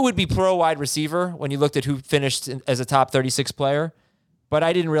I knew it would be pro wide receiver when you looked at who finished as a top 36 player, but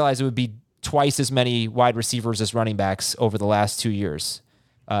I didn't realize it would be twice as many wide receivers as running backs over the last 2 years.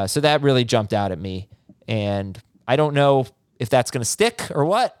 So that really jumped out at me. And I don't know if that's going to stick or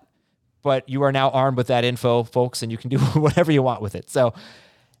what, but you are now armed with that info, folks, and you can do whatever you want with it. So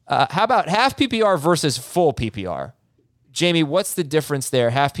how about half PPR versus full PPR? Jamie, what's the difference there,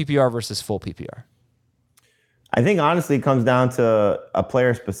 half PPR versus full PPR? I think honestly it comes down to a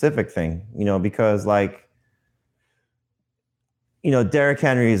player-specific thing, because Derrick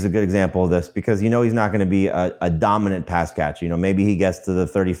Henry is a good example of this because he's not going to be a dominant pass catch. Maybe he gets to the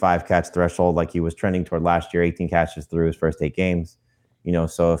 35 catch threshold like he was trending toward last year, 18 catches through his first 8 games.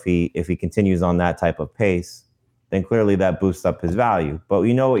 So if he continues on that type of pace, then clearly that boosts up his value. But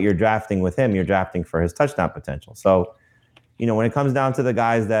what you're drafting with him, you're drafting for his touchdown potential. So, when it comes down to the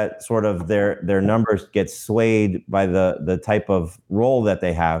guys that sort of their numbers get swayed by the type of role that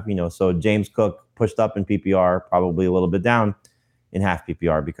they have, so James Cook pushed up in PPR, probably a little bit down in half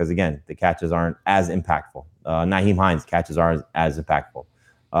PPR because, again, the catches aren't as impactful. Nyheim Hines catches aren't as impactful.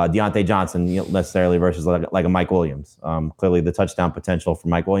 Deontay Johnson necessarily versus like a Mike Williams. Clearly, the touchdown potential for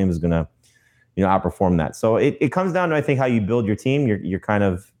Mike Williams is going to outperform that. So it comes down to, I think, how you build your team. You're kind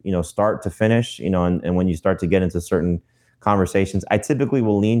of start to finish. And when you start to get into certain conversations, I typically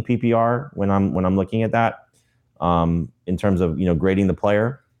will lean PPR when I'm looking at that in terms of grading the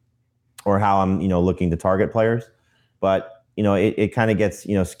player or how I'm looking to target players. But it kind of gets,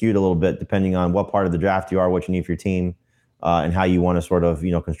 skewed a little bit depending on what part of the draft you are, what you need for your team, and how you want to sort of,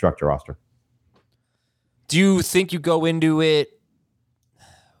 construct your roster. Do you think you go into it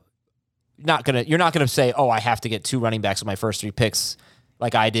you're not gonna say, oh, I have to get 2 running backs with my first 3 picks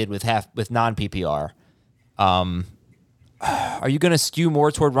like I did with non PPR? Are you gonna skew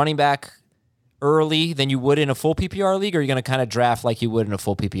more toward running back early than you would in a full PPR league, or are you gonna kind of draft like you would in a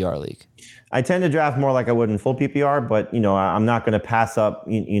full PPR league? I tend to draft more like I would in full PPR, but I'm not going to pass up.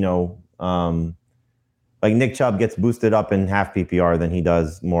 Like Nick Chubb gets boosted up in half PPR than he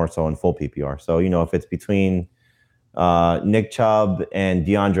does more so in full PPR. So if it's between Nick Chubb and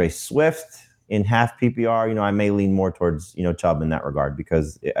DeAndre Swift in half PPR, I may lean more towards Chubb in that regard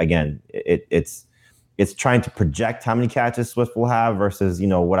because again, it's trying to project how many catches Swift will have versus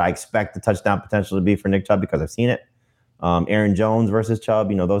what I expect the touchdown potential to be for Nick Chubb because I've seen it. Aaron Jones versus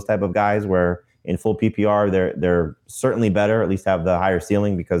Chubb, those type of guys where in full PPR, they're certainly better, at least have the higher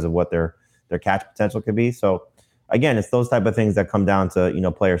ceiling because of what their catch potential could be. So again, it's those type of things that come down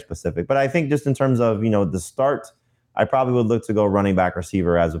to, player specific. But I think just in terms of, the start, I probably would look to go running back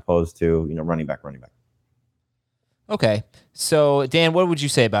receiver as opposed to, running back. Okay. So Dan, what would you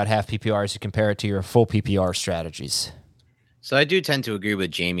say about half PPR as you compare it to your full PPR strategies? So I do tend to agree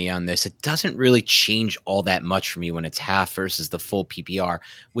with Jamie on this. It doesn't really change all that much for me when it's half versus the full PPR,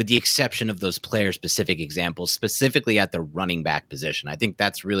 with the exception of those player-specific examples, specifically at the running back position. I think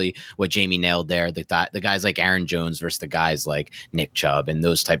that's really what Jamie nailed there, the guys like Aaron Jones versus the guys like Nick Chubb and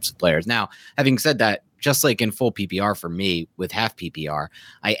those types of players. Now, having said that, just like in full PPR for me with half PPR,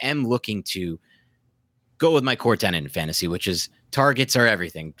 I am looking to go with my core tenet in fantasy, which is targets are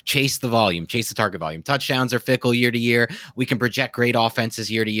everything. Chase the volume, chase the target volume. Touchdowns are fickle year to year. We can project great offenses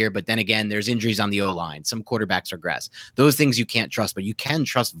year to year, but then again, there's injuries on the O-line. Some quarterbacks regress. Those things you can't trust, but you can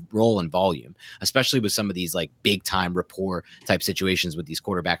trust role and volume, especially with some of these like big time rapport type situations with these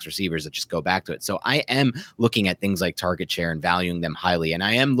quarterbacks, receivers that just go back to it. So I am looking at things like target share and valuing them highly. And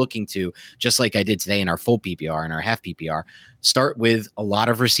I am looking to, just like I did today in our full PPR and our half PPR, start with a lot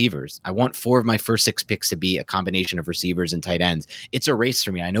of receivers. I want 4 of my first 6 picks to be a combination of receivers and tight ends. It's a race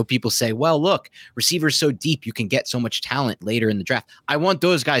for me. I know people say, well, look, receivers so deep, you can get so much talent later in the draft. I want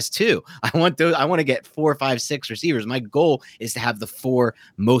those guys too. I want to get 4, 5, 6 receivers. My goal is to have the 4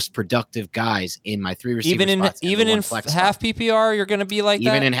 most productive guys in my 3 receiver spots. Even in half PPR, you're going to be like that?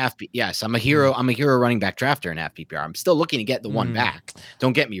 Even in half, yes. I'm a hero. I'm a hero running back drafter in half PPR. I'm still looking to get the 1 back.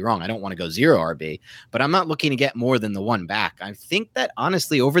 Don't get me wrong. I don't want to go 0 RB, but I'm not looking to get more than the 1 back. I think that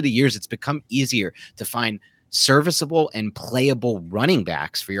honestly, over the years, it's become easier to find serviceable and playable running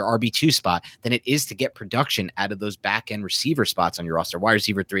backs for your RB2 spot than it is to get production out of those back end receiver spots on your roster, wide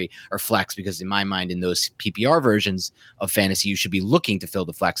receiver 3 or flex, because in my mind, in those PPR versions of fantasy, you should be looking to fill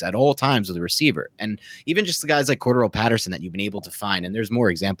the flex at all times with a receiver. And even just the guys like Cordarrelle Patterson that you've been able to find, and there's more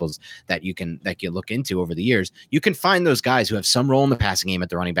examples that you look into over the years, you can find those guys who have some role in the passing game at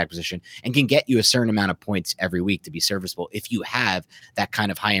the running back position and can get you a certain amount of points every week to be serviceable if you have that kind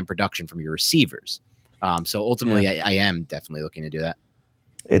of high end production from your receivers. So ultimately, I am definitely looking to do that.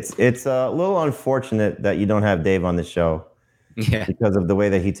 It's a little unfortunate that you don't have Dave on the show because of the way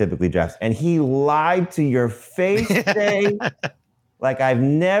that he typically drafts. And he lied to your face, Dave, like I've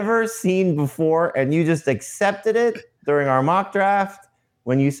never seen before. And you just accepted it during our mock draft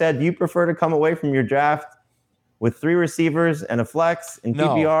when you said you prefer to come away from your draft with 3 receivers and a flex in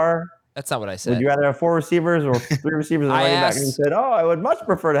PPR. That's not what I said. Would you rather have 4 receivers or 3 receivers and a running back? And you said, I would much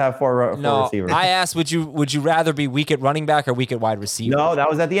prefer to have 4 receivers. I asked, would you rather be weak at running back or weak at wide receiver? No, that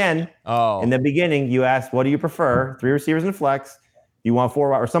was at the end. Oh. In the beginning, you asked, what do you prefer? 3 receivers and a flex. Do you want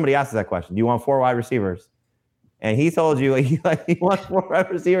 4 wide, or somebody asked that question. Do you want 4 wide receivers And he told you he wants 4 wide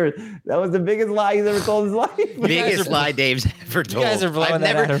receivers. That was the biggest lie he's ever told in his life. Biggest lie Dave's ever told. You guys are blowing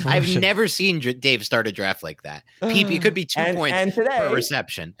that out of I've proportion. never seen Dave start a draft like that. It could be 2 points and today, per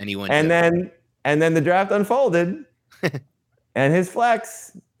reception, and he went. And then the draft unfolded, and his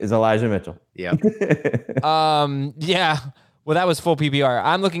flex is Elijah Mitchell. Yeah. Yeah. Well, that was full PPR.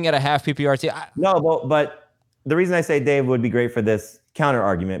 I'm looking at a half PPR team. No, but the reason I say Dave would be great for this counter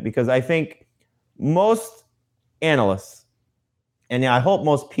argument, because I think most analysts, and I hope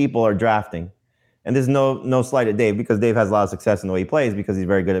most people are drafting, and there's no slight at Dave, because Dave has a lot of success in the way he plays because he's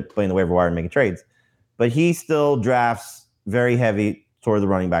very good at playing the waiver wire and making trades. But he still drafts very heavy toward the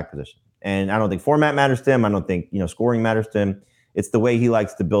running back position. And I don't think format matters to him. I don't think, scoring matters to him. It's the way he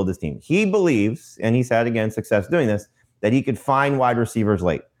likes to build his team. He believes, and he's had, again, success doing this, that he could find wide receivers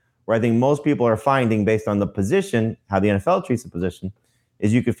late. Where I think most people are finding, based on the position, how the NFL treats the position,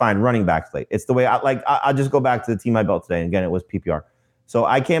 is you could find running backs late. It's the way I'll just go back to the team I built today. And again, it was PPR. So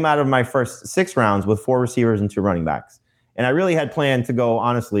I came out of my first 6 rounds with 4 receivers and 2 running backs. And I really had planned to go,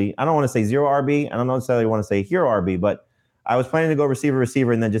 honestly, I don't want to say 0 RB. I don't necessarily want to say hero RB, but I was planning to go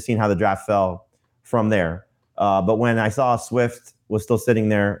receiver, and then just seeing how the draft fell from there. But when I saw Swift was still sitting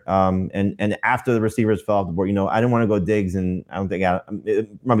there, and after the receivers fell off the board, I didn't want to go Diggs, and I don't think it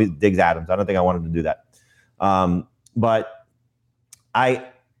might be Diggs Adams. I don't think I wanted to do that. But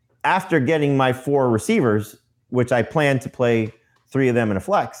after getting my 4 receivers, which I planned to play 3 of them in a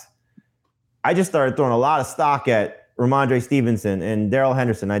flex, I just started throwing a lot of stock at Ramondre Stevenson and Darrell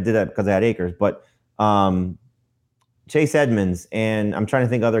Henderson. I did that because I had Akers, but Chase Edmonds, and I'm trying to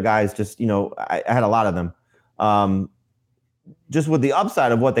think other guys. Just I had a lot of them. Just with the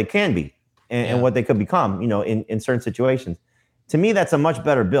upside of what they can be and what they could become, in certain situations. To me, that's a much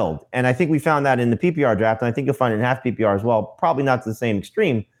better build. And I think we found that in the PPR draft, and I think you'll find it in half PPR as well, probably not to the same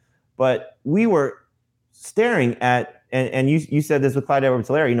extreme, but we were staring at, and you said this with Clyde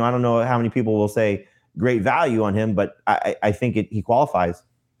Edwards-Helaire, I don't know how many people will say great value on him, but I think he qualifies.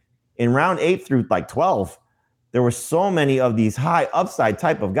 In round 8 through 12, there were so many of these high upside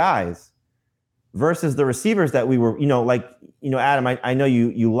type of guys versus the receivers that we were, Adam, I know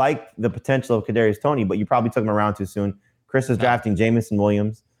you like the potential of Kadarius Toney, but you probably took him around too soon. Chris is drafting Jamison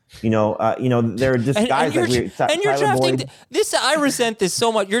Williams. There are just guys and you're drafting this. I resent this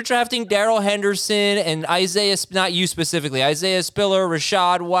so much. You're drafting Darrell Henderson and Isaiah, not you specifically, Isaiah Spiller,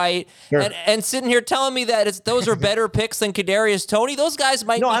 Rashad White, sure. and sitting here telling me that those are better picks than Kadarius Toney. Those guys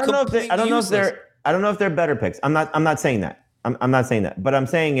might. No, I don't know if they're better picks. I'm not saying that. I'm not saying that. But I'm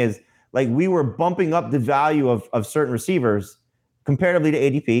saying is, we were bumping up the value of certain receivers comparatively to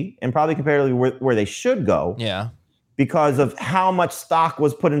ADP, and probably comparatively where they should go. Yeah. Because of how much stock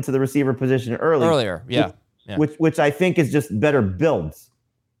was put into the receiver position earlier. Yeah. Which I think is just better builds.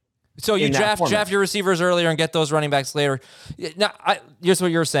 So you draft your receivers earlier and get those running backs later. Now, here's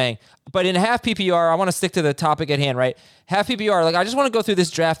what you're saying. But in half PPR, I want to stick to the topic at hand, right? Half PPR, I just want to go through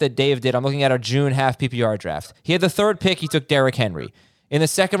this draft that Dave did. I'm looking at our June half PPR draft. He had the 3rd pick. He took Derrick Henry. In the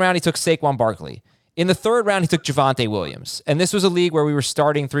 2nd round, he took Saquon Barkley. In the 3rd round, he took Javonte Williams. And this was a league where we were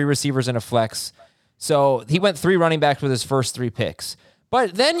starting 3 receivers in a flex. So he went 3 running backs with his first 3 picks.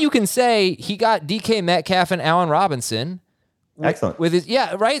 But then you can say he got DK Metcalf and Allen Robinson. Excellent. With his,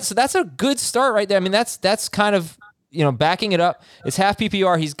 right? So that's a good start right there. I mean, that's kind of, backing it up. It's half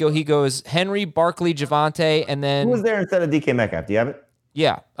PPR. He goes Henry, Barkley, Javonte, and then... Who was there instead of DK Metcalf? Do you have it?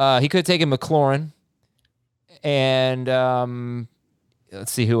 Yeah. He could have taken McLaurin. And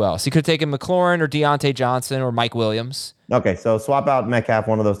let's see who else. He could have taken McLaurin or Deontay Johnson or Mike Williams. Okay, so swap out Metcalf,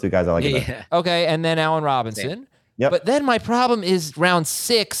 one of those 2 guys. I like it better. Okay, and then Allen Robinson. Same. Yep. But then my problem is round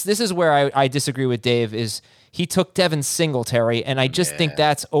 6. This is where I disagree with Dave, is he took Devin Singletary, and I just think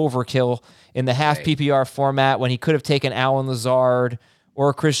that's overkill in the half PPR format when he could have taken Allen Lazard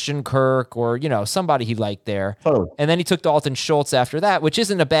or Christian Kirk or, somebody he liked there. Totally. And then he took Dalton Schultz after that, which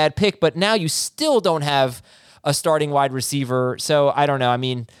isn't a bad pick, but now you still don't have a starting wide receiver. So I don't know. I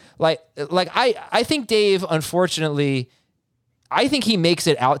mean, I think Dave, unfortunately, I think he makes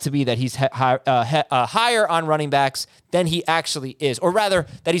it out to be that he's higher on running backs than he actually is, or rather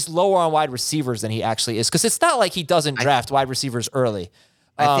that he's lower on wide receivers than he actually is. Because it's not like he doesn't draft wide receivers early.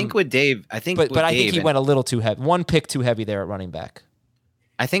 I think with Dave, I think he went a little too heavy. 1 pick too heavy there at running back.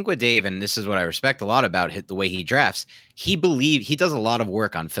 I think with Dave, and this is what I respect a lot about the way he drafts, he does a lot of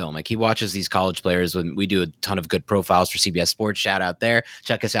work on film. Like he watches these college players when we do a ton of good profiles for CBS Sports. Shout out there.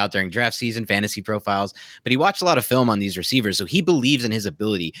 Check us out during draft season, fantasy profiles. But he watched a lot of film on these receivers. So he believes in his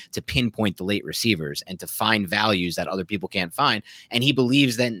ability to pinpoint the late receivers and to find values that other people can't find. And he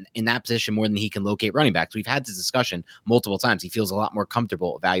believes that in that position more than he can locate running backs. We've had this discussion multiple times. He feels a lot more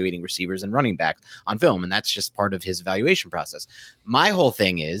comfortable evaluating receivers and running backs on film. And that's just part of his evaluation process. My whole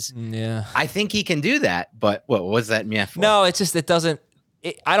thing is, I think he can do that. But what was that? No, it's just,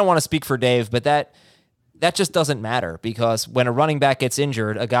 I don't want to speak for Dave, but that just doesn't matter, because when a running back gets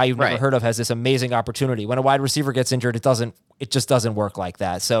injured, a guy you've never heard of has this amazing opportunity. When a wide receiver gets injured, it just doesn't work like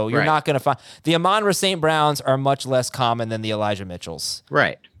that. So you're not going to find the Amon-Ra St. Browns are much less common than the Elijah Mitchells.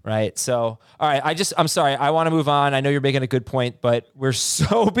 Right. So, all right. I'm sorry. I want to move on. I know you're making a good point, but we're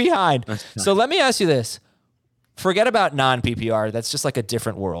so behind. So let me ask you this. Forget about non-PPR. That's just like a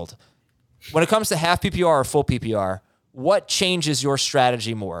different world. When it comes to half PPR or full PPR, what changes your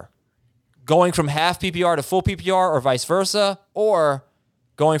strategy more? Going from half PPR to full PPR or vice versa, or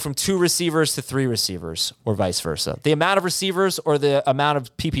going from 2 receivers to 3 receivers or vice versa? The amount of receivers or the amount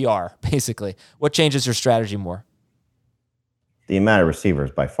of PPR, basically. What changes your strategy more? The amount of receivers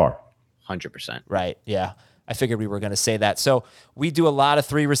by far. 100%. Right, yeah. I figured we were going to say that. So we do a lot of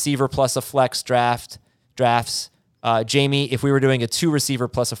 3 receiver plus a flex drafts. Jamie, if we were doing a 2 receiver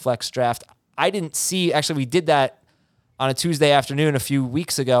plus a flex draft, I didn't see, actually we did that on a Tuesday afternoon a few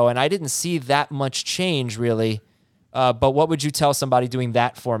weeks ago, and I didn't see that much change really. But what would you tell somebody doing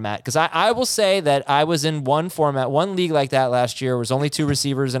that format? Because I will say that I was in one league like that last year. It was only 2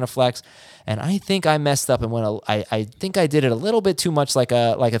 receivers and a flex, and I think I messed up and I think I did it a little bit too much like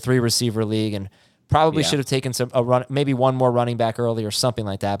a 3 receiver league, and probably should have taken maybe one more running back early or something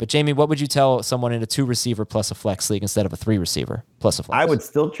like that. But Jamie, what would you tell someone in a 2 receiver plus a flex league instead of a 3 receiver plus a flex? I would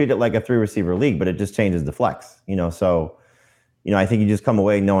still treat it like a 3 receiver league, but it just changes the flex, so, I think you just come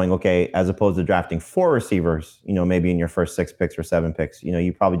away knowing, okay, as opposed to drafting 4 receivers, maybe in your first 6 picks or 7 picks,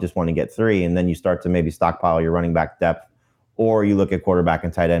 you probably just want to get 3, and then you start to maybe stockpile your running back depth, or you look at quarterback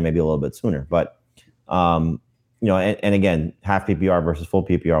and tight end maybe a little bit sooner. But, and again, half PPR versus full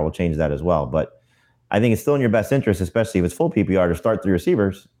PPR will change that as well. But I think it's still in your best interest, especially if it's full PPR, to start 3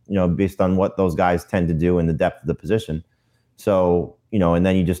 receivers, based on what those guys tend to do in the depth of the position. So, and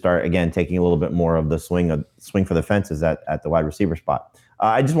then you just start, again, taking a little bit more of the swing for the fences at the wide receiver spot.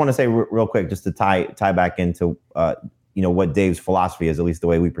 I just want to say real quick, just to tie back into, what Dave's philosophy is, at least the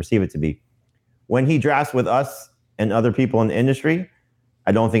way we perceive it to be. When he drafts with us and other people in the industry,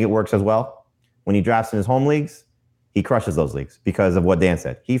 I don't think it works as well. When he drafts in his home leagues, he crushes those leagues because of what Dan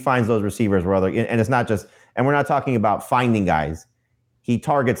said. He finds those receivers where and it's not just, and we're not talking about finding guys. He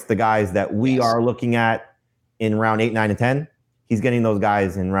targets the guys that we are looking at in round 8, 9, and 10. He's getting those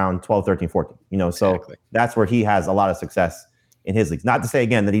guys in round 12, 13, 14. So that's where he has a lot of success in his leagues. Not to say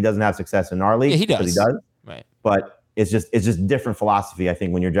again that he doesn't have success in our league. Yeah, he does. Because he does. Right. But it's just different philosophy, I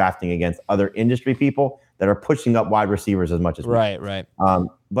think, when you're drafting against other industry people that are pushing up wide receivers as much as we Right.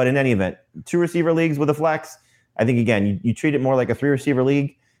 But in any event, 2 receiver leagues with a flex, I think, again, you treat it more like a 3 receiver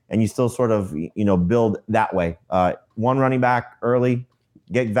league, and you still sort of, build that way. 1 running back early,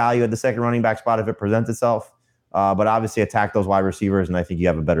 get value at the second running back spot if it presents itself. But obviously attack those wide receivers, and I think you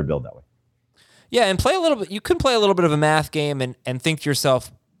have a better build that way. Yeah, and play a little bit. You can play a little bit of a math game and think to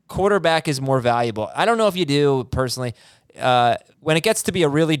yourself, quarterback is more valuable. I don't know if you do personally. When it gets to be a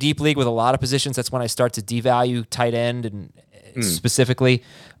really deep league with a lot of positions, that's when I start to devalue tight end and specifically.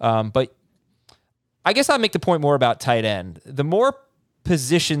 But I guess I'll make the point more about tight end. The more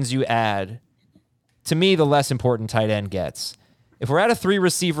positions you add, to me, the less important tight end gets. If we're at a 3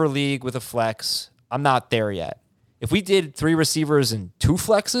 receiver league with a flex, I'm not there yet. If we did 3 receivers and 2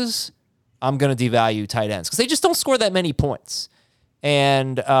 flexes, I'm going to devalue tight ends because they just don't score that many points.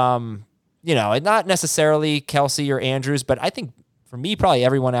 And, not necessarily Kelsey or Andrews, but I think for me, probably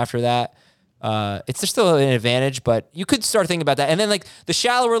everyone after that, it's still an advantage, but you could start thinking about that. And then like the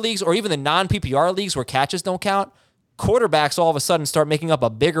shallower leagues or even the non-PPR leagues where catches don't count, quarterbacks all of a sudden start making up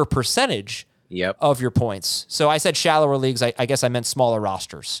a bigger percentage of your points. So I said shallower leagues. I guess I meant smaller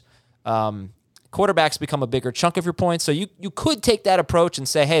rosters. Quarterbacks become a bigger chunk of your points. So you could take that approach and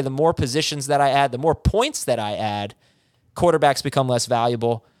say, hey, the more positions that I add, the more points that I add, quarterbacks become less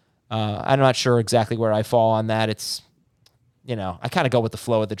valuable. I'm not sure exactly where I fall on that. It's, I kind of go with the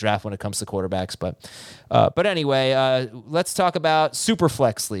flow of the draft when it comes to quarterbacks. But anyway, let's talk about super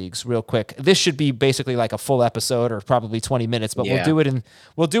flex leagues real quick. This should be basically like a full episode or probably 20 minutes, but we'll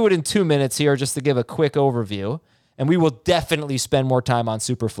do it in 2 minutes here just to give a quick overview. And we will definitely spend more time on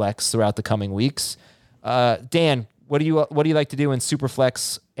Superflex throughout the coming weeks. Dan, what do you like to do in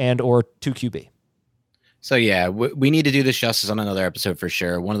Superflex and or 2QB? So yeah, we need to do this justice on another episode for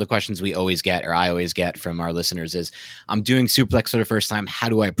sure. One of the questions we always get, or I always get from our listeners, is I'm doing Superflex for the first time. How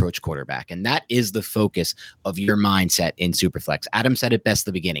do I approach quarterback? And that is the focus of your mindset in Superflex. Adam said it best at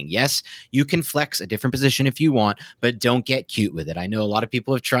the beginning. Yes, you can flex a different position if you want, but don't get cute with it. I know a lot of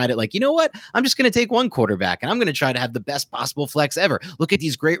people have tried it like, you know what? I'm just going to take one quarterback and I'm going to try to have the best possible flex ever. Look at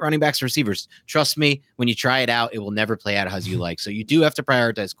these great running backs and receivers. Trust me, when you try it out, it will never play out as you like. So you do have to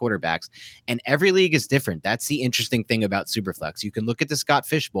prioritize quarterbacks, and every league is different. That's the interesting thing about Superflex. You can look at the Scott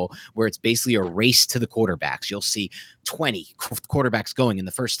Fish Bowl, where it's basically a race to the quarterbacks. You'll see 20 quarterbacks going in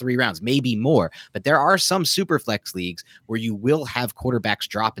the first 3 rounds, maybe more. But there are some Superflex leagues where you will have quarterbacks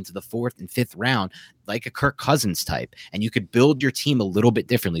drop into the 4th and 5th round, like a Kirk Cousins type, and you could build your team a little bit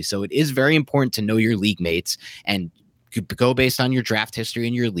differently. So it is very important to know your league mates and go based on your draft history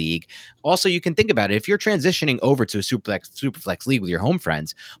in your league. Also, you can think about it. If you're transitioning over to a Superflex league with your home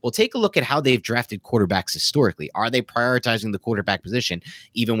friends, well, take a look at how they've drafted quarterbacks historically. Are they prioritizing the quarterback position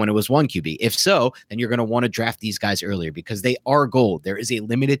even when it was 1 QB? If so, then you're going to want to draft these guys earlier because they are gold. There is a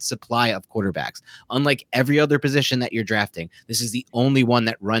limited supply of quarterbacks. Unlike every other position that you're drafting, this is the only one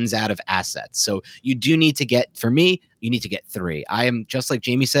that runs out of assets. So you do need to get, for me, you need to get 3. I am, just like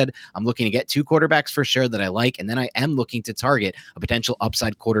Jamie said, I'm looking to get 2 quarterbacks for sure that I like, and then I am looking to target a potential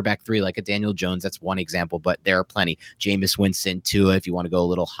upside quarterback 3 like a Daniel Jones. That's one example, but there are plenty. Jameis Winston, Tua, if you want to go a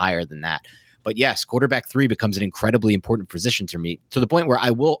little higher than that. But yes, quarterback 3 becomes an incredibly important position to me, to the point where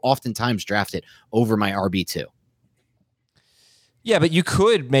I will oftentimes draft it over my RB2. Yeah, but you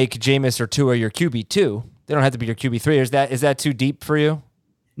could make Jameis or Tua your QB2. They don't have to be your QB3. Is that too deep for you?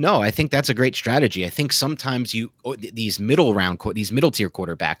 No, I think that's a great strategy. I think sometimes these middle tier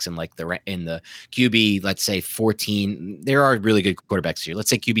quarterbacks in the QB, let's say 14, there are really good quarterbacks here. Let's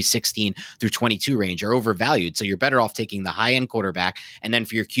say QB 16 through 22 range are overvalued. So you're better off taking the high end quarterback. And then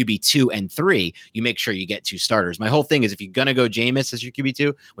for your QB 2 and 3, you make sure you get 2 starters. My whole thing is if you're going to go Jameis as your QB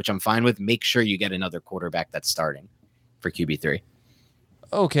 2, which I'm fine with, make sure you get another quarterback that's starting for QB 3.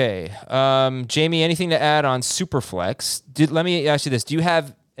 Okay. Jamie, anything to add on Superflex? Let me ask you this. Do you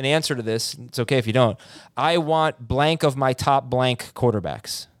have an answer to this? It's okay if you don't. I want blank of my top blank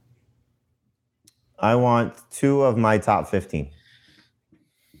quarterbacks. I want 2 of my top 15.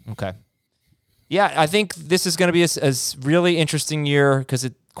 Okay. Yeah, I think this is going to be a really interesting year because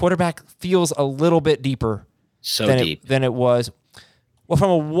quarterback feels a little bit deeper than it was. Well, from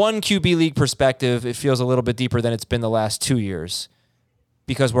a 1 QB league perspective, it feels a little bit deeper than it's been the last 2 years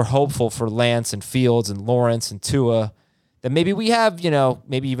because we're hopeful for Lance and Fields and Lawrence and Tua. That maybe we have,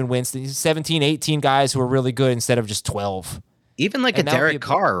 maybe even Winston, 17, 18 guys who are really good instead of just 12. Even like a Derek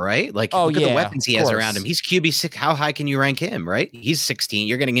Carr, right? Like, look at the weapons he has around him. He's QB 6. How high can you rank him, right? He's 16.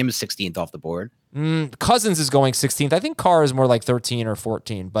 You're getting him as 16th off the board. Cousins is going 16th. I think Carr is more like 13 or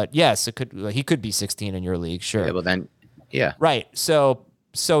 14. But yes, he could be 16 in your league, sure. Yeah, well then, yeah. Right. So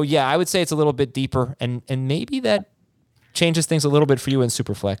yeah, I would say it's a little bit deeper, and maybe that changes things a little bit for you in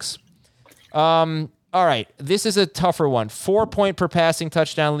Superflex. All right, this is a tougher one. 4-point per passing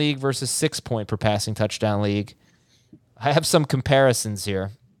touchdown league versus 6-point per passing touchdown league. I have some comparisons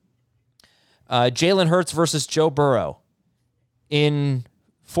here. Jalen Hurts versus Joe Burrow. In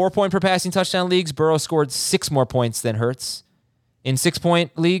 4-point per passing touchdown leagues, Burrow scored 6 more points than Hurts. In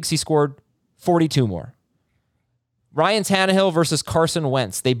 6-point leagues, he scored 42 more. Ryan Tannehill versus Carson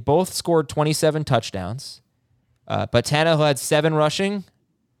Wentz. They both scored 27 touchdowns, but Tannehill had 7 rushing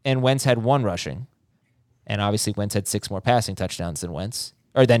and Wentz had 1 rushing. And obviously, Wentz had 6 more passing touchdowns than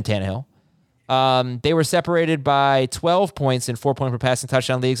Tannehill. They were separated by 12 points in 4-point per passing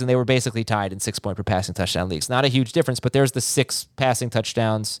touchdown leagues, and they were basically tied in 6-point per passing touchdown leagues. Not a huge difference, but there's the 6 passing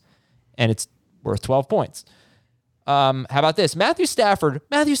touchdowns, and it's worth 12 points. How about this? Matthew Stafford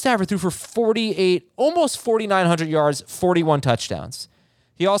threw for 48, almost 4,900 yards, 41 touchdowns.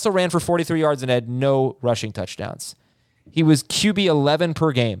 He also ran for 43 yards and had no rushing touchdowns. He was QB 11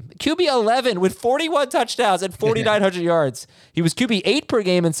 per game. QB 11 with 41 touchdowns and 4,900 yards. He was QB 8 per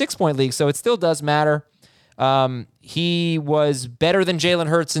game in 6-point leagues, so it still does matter. He was better than Jalen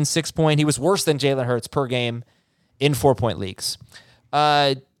Hurts in 6-point. He was worse than Jalen Hurts per game in 4-point leagues.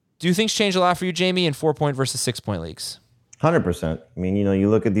 Do things change a lot for you, Jamie, in 4-point versus 6-point leagues? 100%. I mean, you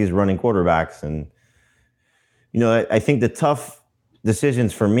look at these running quarterbacks and, I think the tough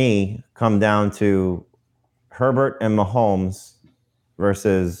decisions for me come down to Herbert and Mahomes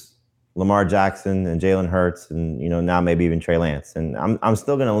versus Lamar Jackson and Jalen Hurts and, now maybe even Trey Lance. And I'm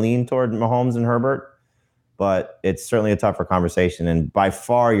still going to lean toward Mahomes and Herbert, but it's certainly a tougher conversation. And by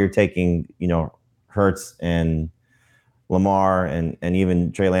far you're taking, Hurts and Lamar and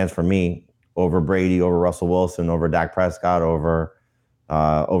even Trey Lance for me over Brady, over Russell Wilson, over Dak Prescott, over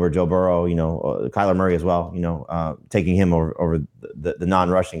over Joe Burrow, Kyler Murray as well, taking him over the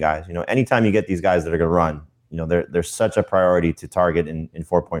non-rushing guys. Anytime you get these guys that are going to run, there's such a priority to target in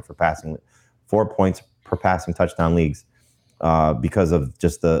 4 points per passing touchdown leagues because of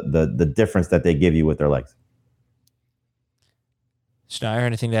just the difference that they give you with their legs. Schneier,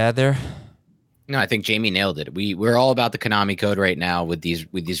 anything to add there? No, I think Jamie nailed it. We're all about the Konami code right now with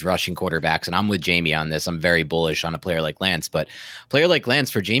these rushing quarterbacks, and I'm with Jamie on this. I'm very bullish on a player like Lance, but a player like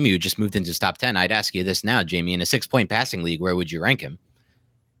Lance for Jamie who just moved into his top 10. I'd ask you this now, Jamie, in a 6-point passing league, where would you rank him?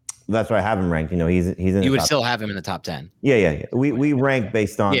 That's where I have him ranked. He's in. You would still have him in the top 10. Yeah. We rank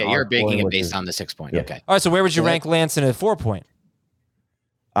based on. Yeah, you're baking it based on the 6 point. Yeah. Okay. All right. So where would you rank Lance in a 4 point?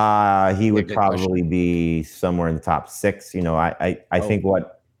 He would probably be somewhere in the top 6. I think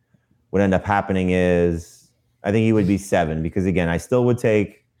what would end up happening is I think he would be 7 because again, I still would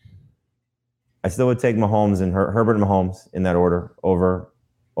take Mahomes and Herbert and Mahomes in that order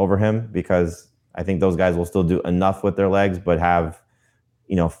over him because I think those guys will still do enough with their legs, but have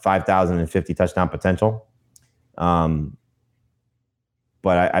 5,050 touchdown potential. But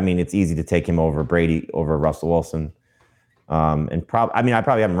I mean, it's easy to take him over Brady, over Russell Wilson. I probably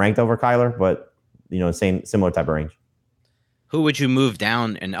haven't ranked over Kyler, but similar type of range. Who would you move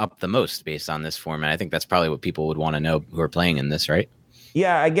down and up the most based on this format? I think that's probably what people would want to know who are playing in this, right?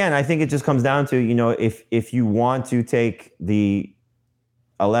 Yeah, again, I think it just comes down to, if you want to take the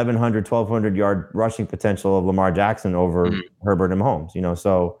 1,100, 1,200 yard rushing potential of Lamar Jackson over Herbert and Mahomes,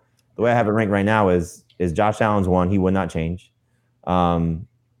 so the way I have it ranked right now is Josh Allen's 1. He would not change. And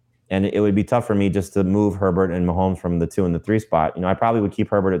it would be tough for me just to move Herbert and Mahomes from the 2 and the 3 spot. I probably would keep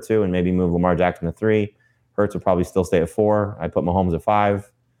Herbert at 2 and maybe move Lamar Jackson to 3. Hurts would probably still stay at 4. I put Mahomes at 5.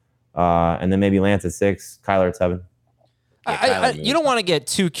 And then maybe Lance at 6, Kyler at 7. You don't want to get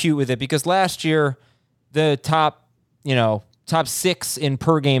too cute with it because last year the top 6 in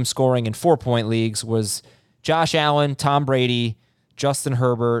per game scoring in 4 point leagues was Josh Allen, Tom Brady, Justin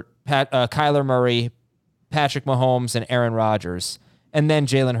Herbert, Kyler Murray, Patrick Mahomes, and Aaron Rodgers. And then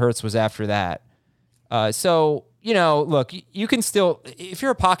Jalen Hurts was after that. So, look, you can still, if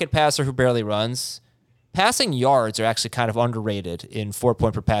you're a pocket passer who barely runs, passing yards are actually kind of underrated in 4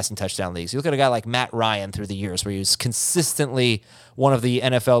 point per passing touchdown leagues. You look at a guy like Matt Ryan through the years where he was consistently one of the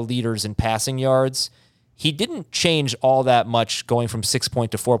NFL leaders in passing yards. He didn't change all that much going from 6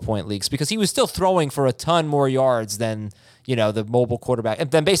 point to 4 point leagues because he was still throwing for a ton more yards than, the mobile quarterback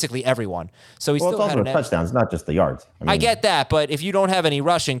and then basically everyone. So it's also the touchdowns, not just the yards. I get that, but if you don't have any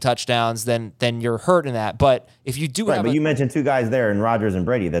rushing touchdowns, then you're hurt in that. But if you do but you mentioned 2 guys there in Rodgers and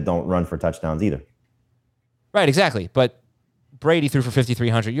Brady that don't run for touchdowns either. Right, exactly. But Brady threw for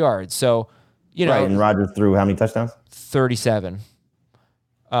 5,300 yards. So, Right, and Rodgers threw how many touchdowns? 37.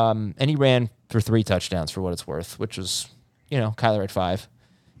 And he ran for 3 touchdowns for what it's worth, which was, Kyler at 5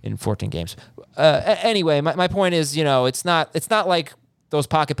 in 14 games. Anyway, my point is, it's not like those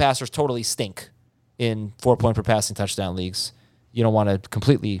pocket passers totally stink in 4 point per passing touchdown leagues. You don't want to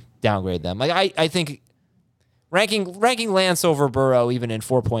completely downgrade them. Like I think ranking Lance over Burrow even in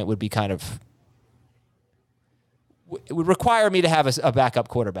 4 point would be kind of, it would require me to have a backup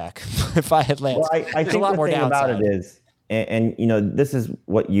quarterback if I had Lance. Well, I think the thing about it is, and this is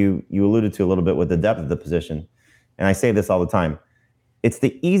what you alluded to a little bit with the depth of the position, and I say this all the time. It's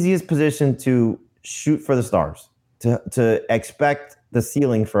the easiest position to shoot for the stars, to expect the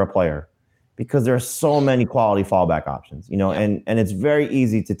ceiling for a player, because there are so many quality fallback options, and it's very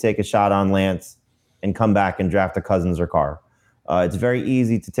easy to take a shot on Lance and come back and draft a Cousins or Carr. It's very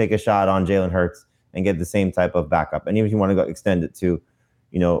easy to take a shot on Jalen Hurts and get the same type of backup. And even if you want to go extend it to,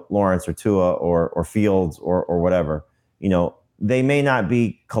 Lawrence or Tua or Fields or whatever, they may not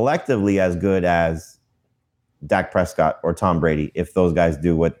be collectively as good as Dak Prescott or Tom Brady if those guys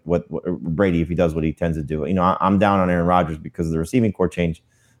do what Brady, if he does what he tends to do. I'm down on Aaron Rodgers because of the receiving core change,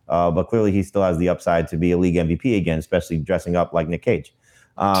 but clearly he still has the upside to be a league MVP again, especially dressing up like Nick Cage.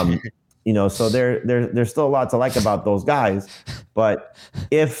 So there's still a lot to like about those guys, but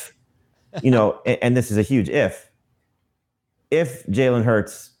if and this is a huge if Jalen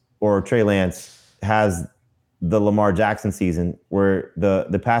Hurts or Trey Lance has the Lamar Jackson season where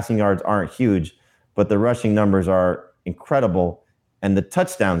the passing yards aren't huge, but the rushing numbers are incredible and the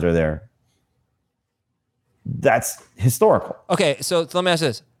touchdowns are there, that's historical. Okay, so let me ask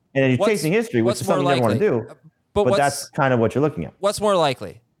this. And you're chasing history, which is something you never want to do, but that's kind of what you're looking at. What's more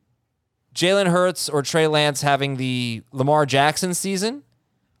likely? Jalen Hurts or Trey Lance having the Lamar Jackson season,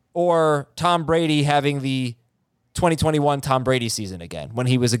 or Tom Brady having the 2021 Tom Brady season again when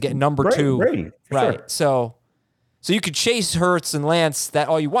he was again number 2? Brady, right? Sure. So So you could chase Hurts and Lance that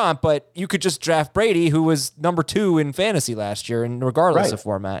all you want, but you could just draft Brady, who was number 2 in fantasy last year, and regardless of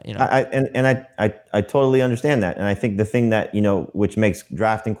format, I totally understand that, and I think the thing that which makes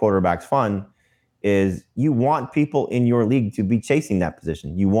drafting quarterbacks fun is you want people in your league to be chasing that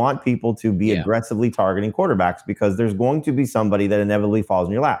position. You want people to be aggressively targeting quarterbacks because there's going to be somebody that inevitably falls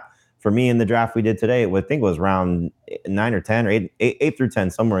in your lap. For me, in the draft we did today, I think it was round 9 or 10 or 8 through 10,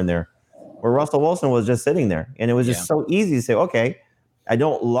 somewhere in there, where Russell Wilson was just sitting there. And it was just so easy to say, okay, I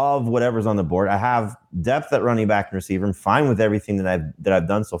don't love whatever's on the board. I have depth at running back and receiver. I'm fine with everything that I've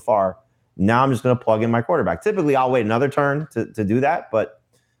done so far. Now I'm just going to plug in my quarterback. Typically, I'll wait another turn to do that, but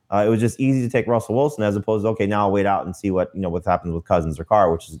it was just easy to take Russell Wilson as opposed to, okay, now I'll wait out and see what happens with Cousins or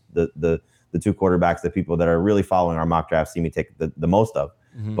Carr, which is the 2 quarterbacks that people that are really following our mock draft see me take the most of.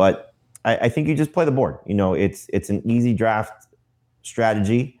 Mm-hmm. But I think you just play the board. It's an easy draft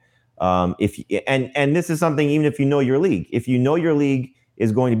strategy. And this is something, even if you know your league,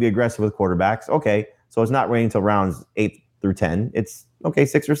 is going to be aggressive with quarterbacks, okay, so it's not waiting until rounds 8 through 10. It's okay,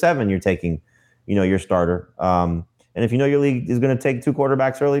 6 or 7 you're taking, your starter. And if your league is going to take 2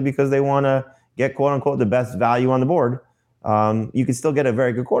 quarterbacks early because they want to get quote unquote the best value on the board, you can still get a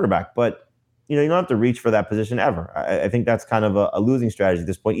very good quarterback, but you don't have to reach for that position ever. I think that's kind of a losing strategy at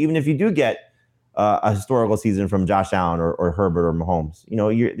this point. Even if you do get a historical season from Josh Allen or Herbert or Mahomes,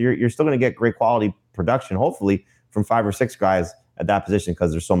 you're still going to get great quality production, hopefully, from 5 or 6 guys at that position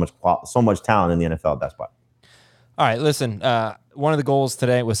because there's so much talent in the NFL at that spot. All right, listen. One of the goals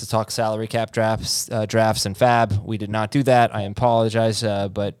today was to talk salary cap drafts and fab. We did not do that. I apologize,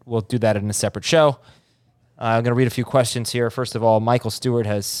 but we'll do that in a separate show. I'm going to read a few questions here. First of all, Michael Stewart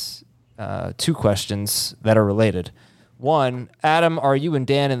has 2 questions that are related. 1, Adam, are you and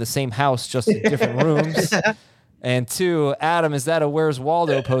Dan in the same house, just in different rooms? And 2, Adam, is that a Where's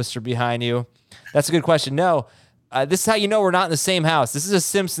Waldo poster behind you? That's a good question. No, this is how you know we're not in the same house. This is a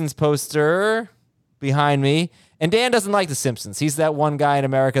Simpsons poster behind me. And Dan doesn't like The Simpsons. He's that one guy in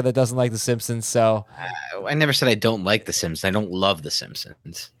America that doesn't like The Simpsons. So I never said I don't like The Simpsons. I don't love The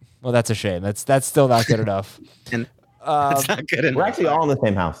Simpsons. Well, that's a shame. That's still not good enough. And that's not good enough. We're actually all in the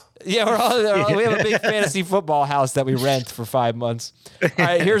same house. Yeah, we have a big fantasy football house that we rent for 5 months. All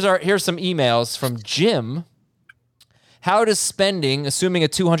right, here's some emails from Jim. How does spending, assuming a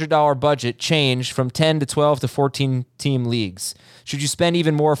 $200 budget, change from 10 to 12 to 14 team leagues? Should you spend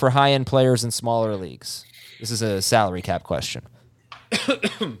even more for high-end players in smaller leagues? This is a salary cap question.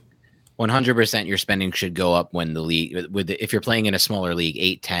 100% your spending should go up when the league, if you're playing in a smaller league,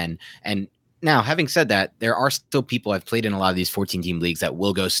 8, 10. And now, having said that, there are still people I've played in a lot of these 14-team leagues that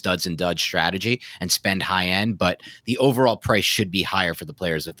will go studs and duds strategy and spend high end, but the overall price should be higher for the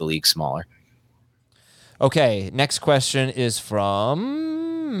players if the league's smaller. Okay, next question is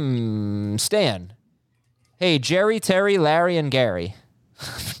from Stan. Hey, Jerry, Terry, Larry, and Gary.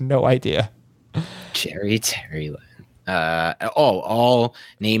 No idea. Jerry, Terry. All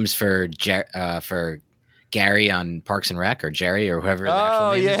names for Gary on Parks and Rec, or Jerry, or whoever the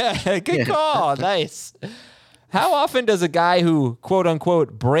actual name is. Yeah, good call. Nice. How often does a guy who, quote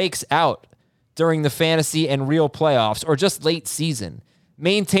unquote, breaks out during the fantasy and real playoffs or just late season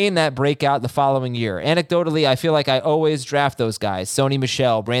maintain that breakout the following year? Anecdotally, I feel like I always draft those guys, Sony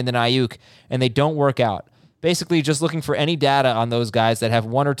Michel, Brandon Ayuk, and they don't work out. Basically, just looking for any data on those guys that have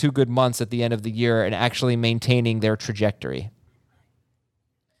 1 or 2 good months at the end of the year and actually maintaining their trajectory.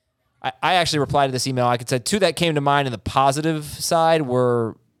 I actually replied to this email. I could say 2 that came to mind in the positive side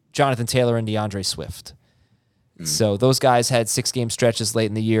were Jonathan Taylor and DeAndre Swift. So those guys had 6-game stretches late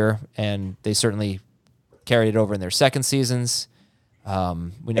in the year, and they certainly carried it over in their second seasons.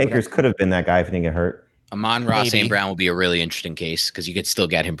 Akers could have been that guy if he didn't get hurt. Amon-Ra St. Brown will be a really interesting case because you could still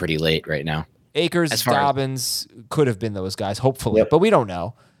get him pretty late right now. Akers, Dobbins could have been those guys, hopefully, but we don't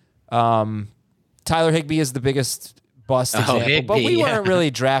know. Tyler Higbee is the biggest bust example, Higbee, but we weren't really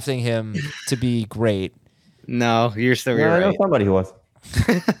drafting him to be great. No, you're still I know right. somebody who was.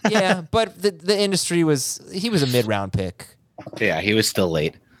 Yeah, but the industry he was a mid-round pick. Yeah, he was still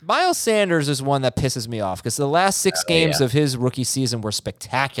late. Miles Sanders is one that pisses me off because the last 6 games of his rookie season were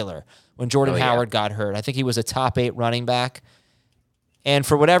spectacular when Jordan Howard got hurt. I think he was a top 8 running back. And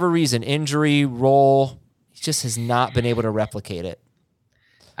for whatever reason, injury, role, he just has not been able to replicate it.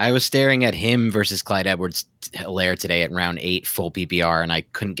 I was staring at him versus Clyde Edwards-Helaire today at round 8, full PPR, and I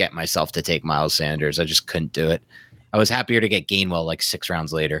couldn't get myself to take Miles Sanders. I just couldn't do it. I was happier to get Gainwell like 6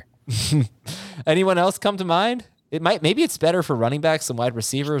 rounds later. Anyone else come to mind? Maybe it's better for running backs than wide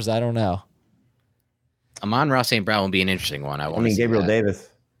receivers. I don't know. Amon-Ra St. Brown will be an interesting one. I mean, Gabriel Davis.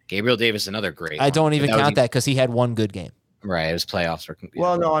 Gabriel Davis, another great I don't one. even count that because he had 1 good game. Right, it was playoffs.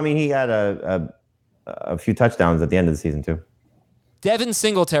 Well, no, I mean, he had a a few touchdowns at the end of the season too. Devin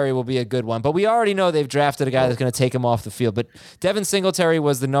Singletary will be a good one, but we already know they've drafted a guy that's going to take him off the field. But Devin Singletary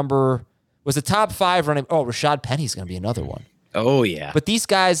was the top 5 running. Oh, Rashad Penny's going to be another one. Oh yeah. But these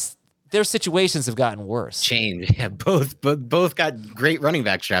guys, their situations have gotten worse. Change. Yeah, both got great running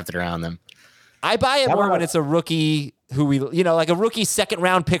backs drafted around them. I buy it more when it's a rookie like a rookie 2nd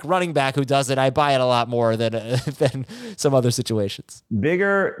round pick running back who does it. I buy it a lot more than some other situations.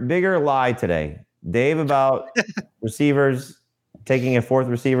 Bigger lie today, Dave, about receivers taking a 4th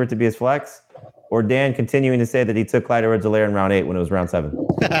receiver to be his flex, or Dan continuing to say that he took Clyde Edwards-Helaire in round 8 when it was round 7.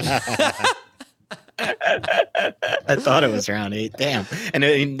 I thought it was round 8. Damn.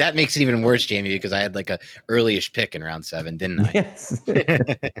 And that makes it even worse, Jamie, because I had like a early-ish pick in round 7, didn't I? Yes.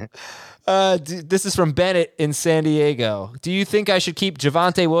 This is from Bennett in San Diego. Do you think I should keep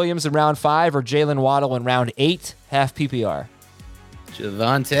Javonte Williams in round 5 or Jalen Waddle in round 8, half PPR?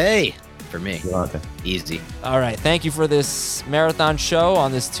 Javonte for me. Javonte. Easy. All right. Thank you for this marathon show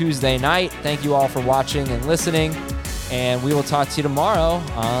on this Tuesday night. Thank you all for watching and listening. And we will talk to you tomorrow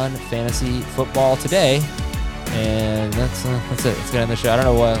on Fantasy Football Today. And that's it. Let's get on the show. I don't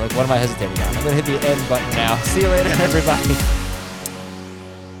know what am I hesitating on? I'm going to hit the end button now. See you later, everybody.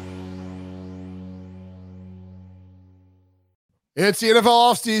 It's the NFL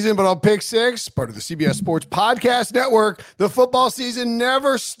offseason, but on Pick 6, part of the CBS Sports Podcast Network, the football season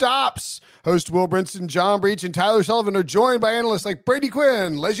never stops. Host Will Brinson, John Breach, and Tyler Sullivan are joined by analysts like Brady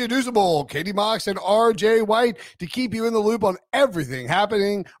Quinn, Lesia Duzable, Katie Mox, and RJ White to keep you in the loop on everything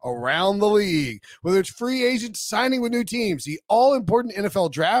happening around the league. Whether it's free agents signing with new teams, the all-important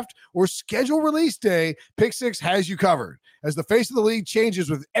NFL draft, or schedule release day, Pick 6 has you covered. As the face of the league changes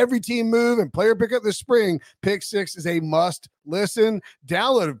with every team move and player pickup this spring, Pick 6 is a must listen.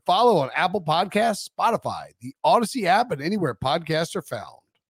 Download and follow on Apple Podcasts, Spotify, the Odyssey app, and anywhere podcasts are found.